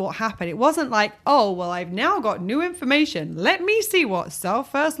that's what happened. It wasn't like, oh, well, I've now got new information. Let me see what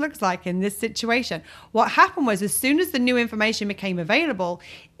self first looks like in this situation. What happened was, as soon as the new information became available,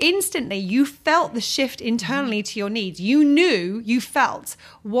 instantly you felt the shift internally to your needs. You felt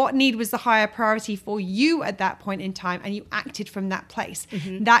what need was the higher priority for you at that point in time, and you acted from that place.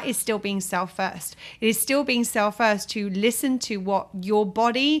 That is still being self first. It is still being self first to listen to what your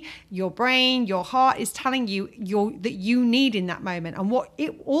body, your brain, your heart is telling you that you need in that moment. And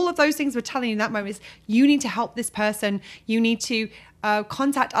all of those things were telling you in that moment is you need to help this person. You need to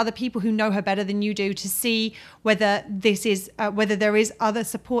contact other people who know her better than you do to see whether whether there is other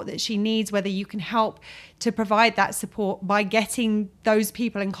support that she needs, whether you can help to provide that support by getting those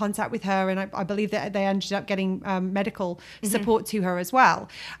people in contact with her. And I believe that they ended up getting medical support to her as well.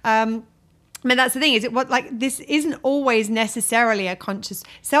 But that's the thing, this isn't always necessarily a conscious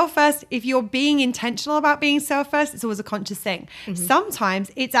self first. If you're being intentional about being self first, it's always a conscious thing.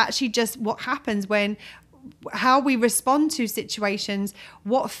 Sometimes it's actually just what happens when how we respond to situations,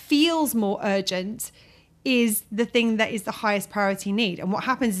 what feels more urgent is the thing that is the highest priority need. And what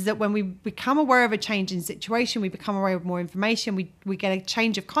happens is that when we become aware of a change in situation, we become aware of more information, we get a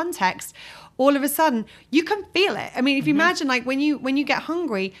change of context, all of a sudden you can feel it. I mean, if you imagine, like when you get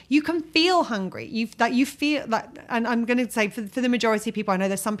hungry, you can feel hungry. You feel like, and I'm going to say for the majority of people, I know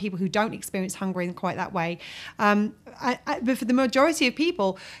there's some people who don't experience hunger in quite that way. But for the majority of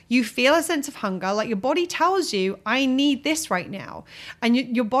people, you feel a sense of hunger, like your body tells you, I need this right now. And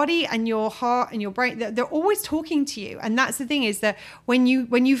your body and your heart and your brain, they're always talking to you. And that's the thing, is that when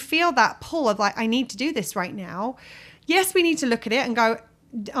you feel that pull of like, I need to do this right now, yes, we need to look at it and go,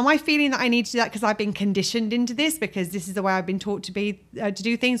 am I feeling that I need to do that because I've been conditioned into this, because this is the way I've been taught to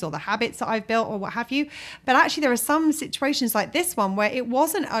do things, or the habits that I've built, or what have you? But actually there are some situations like this one where it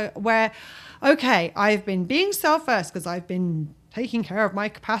wasn't okay, I've been being self first because I've been taking care of my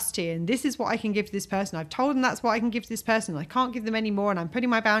capacity, and this is what I can give to this person. I've told them that's what I can give to this person. I can't give them any more, and I'm putting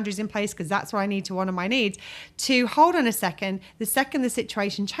my boundaries in place because that's what I need to honor my needs. To hold on a second, the second the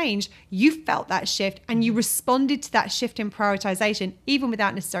situation changed, you felt that shift and you responded to that shift in prioritization, even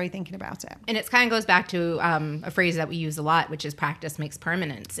without necessarily thinking about it. And it kind of goes back to a phrase that we use a lot, which is practice makes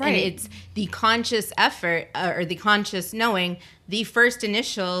permanence. Right. And it's the conscious effort or the conscious knowing. The first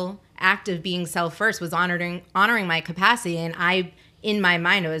initial act of being self first was honoring my capacity, and I, in my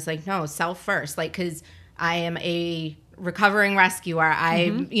mind, I was like, no, self first, like, because I am a recovering rescuer.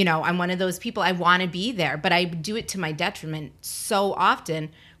 I'm one of those people. I want to be there, but I do it to my detriment so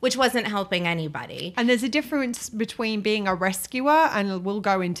often, which wasn't helping anybody. And there's a difference between being a rescuer, and we'll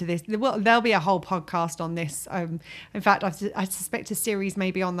go into this. There'll be a whole podcast on this. In fact, I suspect a series may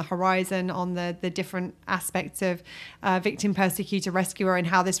be on the horizon on the different aspects of victim, persecutor, rescuer, and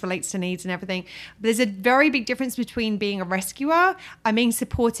how this relates to needs and everything. But there's a very big difference between being a rescuer and being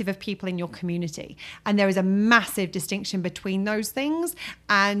supportive of people in your community. And there is a massive distinction between those things.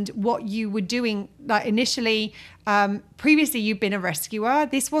 And what you were doing, like initially, previously you've been a rescuer.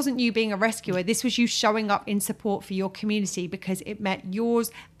 This wasn't you being a rescuer. This was you showing up in support for your community because it met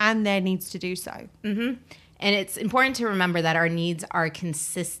yours and their needs to do so. Mm-hmm. And it's important to remember that our needs are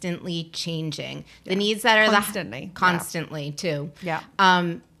consistently changing. The needs that are constantly too. Yeah.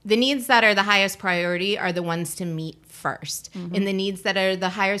 The needs that are the highest priority are the ones to meet first. Mm-hmm. And the needs that are the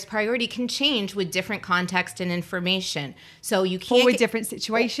highest priority can change with different context and information. So you can't... Or with different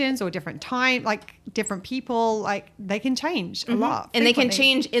situations or different time, like different people, like they can change a lot. And they can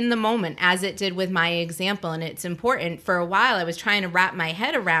change in the moment, as it did with my example. And it's important. For a while, I was trying to wrap my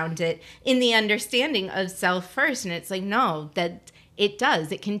head around it in the understanding of self first. And it's like, no, that it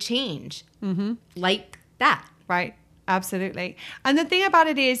does. It can change like that. Right. Absolutely. And the thing about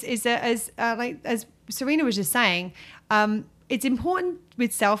it is that as Serena was just saying, it's important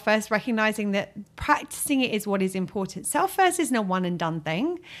with self first, recognizing that practicing it is what is important. Self first isn't a one and done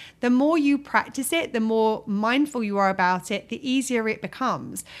thing. The more you practice it, the more mindful you are about it, the easier it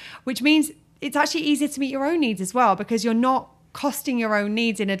becomes, which means it's actually easier to meet your own needs as well, because you're not costing your own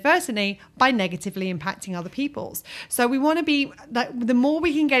needs inadvertently by negatively impacting other people's. So we want to be like, the more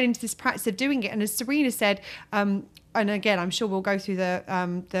we can get into this practice of doing it. And as Serena said, and again, I'm sure we'll go through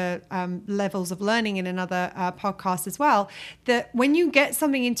the levels of learning in another podcast as well, that when you get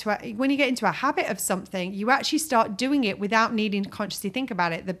into a habit of something, you actually start doing it without needing to consciously think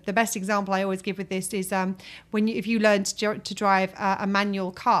about it. The best example I always give with this is if you learn to drive a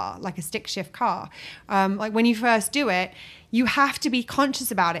manual car, like a stick shift car, like when you first do it, you have to be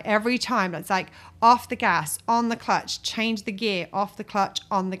conscious about it every time. It's like off the gas, on the clutch, change the gear, off the clutch,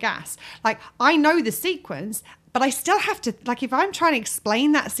 on the gas. Like I know the sequence, but I still have to, like if I'm trying to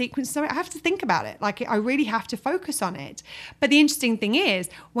explain that sequence, I have to think about it. Like I really have to focus on it. But the interesting thing is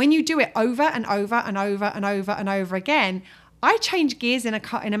when you do it over and over and over and over and over again, I change gears in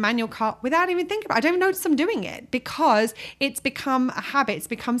a manual car without even thinking about it. I don't even notice I'm doing it because it's become a habit. It's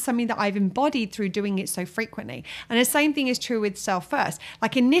become something that I've embodied through doing it so frequently. And the same thing is true with self first.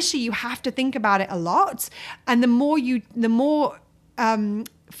 Like initially you have to think about it a lot. And the more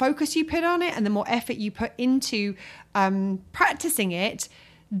focus you put on it and the more effort you put into practicing it,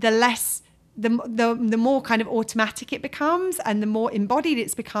 the more kind of automatic it becomes and the more embodied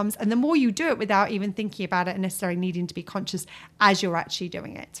it becomes, and the more you do it without even thinking about it and necessarily needing to be conscious as you're actually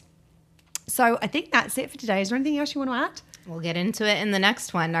doing it. So I think that's it for today. Is there anything else you want to add? We'll get into it in the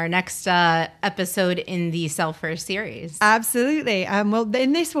next one, our next episode in the Self First series. Absolutely. Well,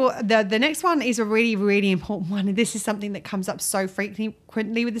 in this, the next one is a really, really important one. And this is something that comes up so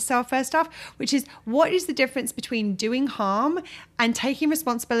frequently with the Self First stuff, which is what is the difference between doing harm and taking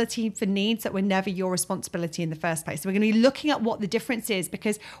responsibility for needs that were never your responsibility in the first place. So we're going to be looking at what the difference is,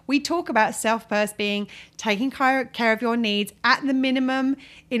 because we talk about Self First being taking care of your needs at the minimum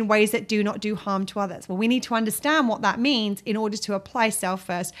in ways that do not do harm to others. Well, we need to understand what that means in order to apply Self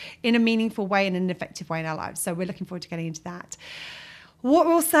First in a meaningful way and an effective way in our lives. So we're looking forward to getting into that. What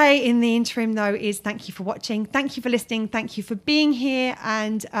we'll say in the interim, though, is thank you for watching. Thank you for listening. Thank you for being here.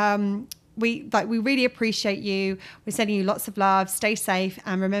 And we really appreciate you. We're sending you lots of love. Stay safe.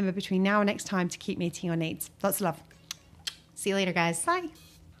 And remember, between now and next time, to keep meeting your needs. Lots of love. See you later, guys. Bye.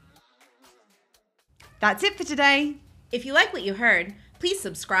 That's it for today. If you like what you heard, please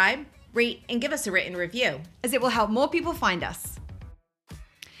subscribe, rate, and give us a written review, as it will help more people find us.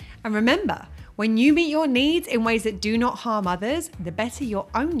 And remember, when you meet your needs in ways that do not harm others, the better your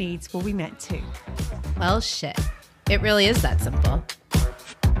own needs will be met too. Well, shit. It really is that simple.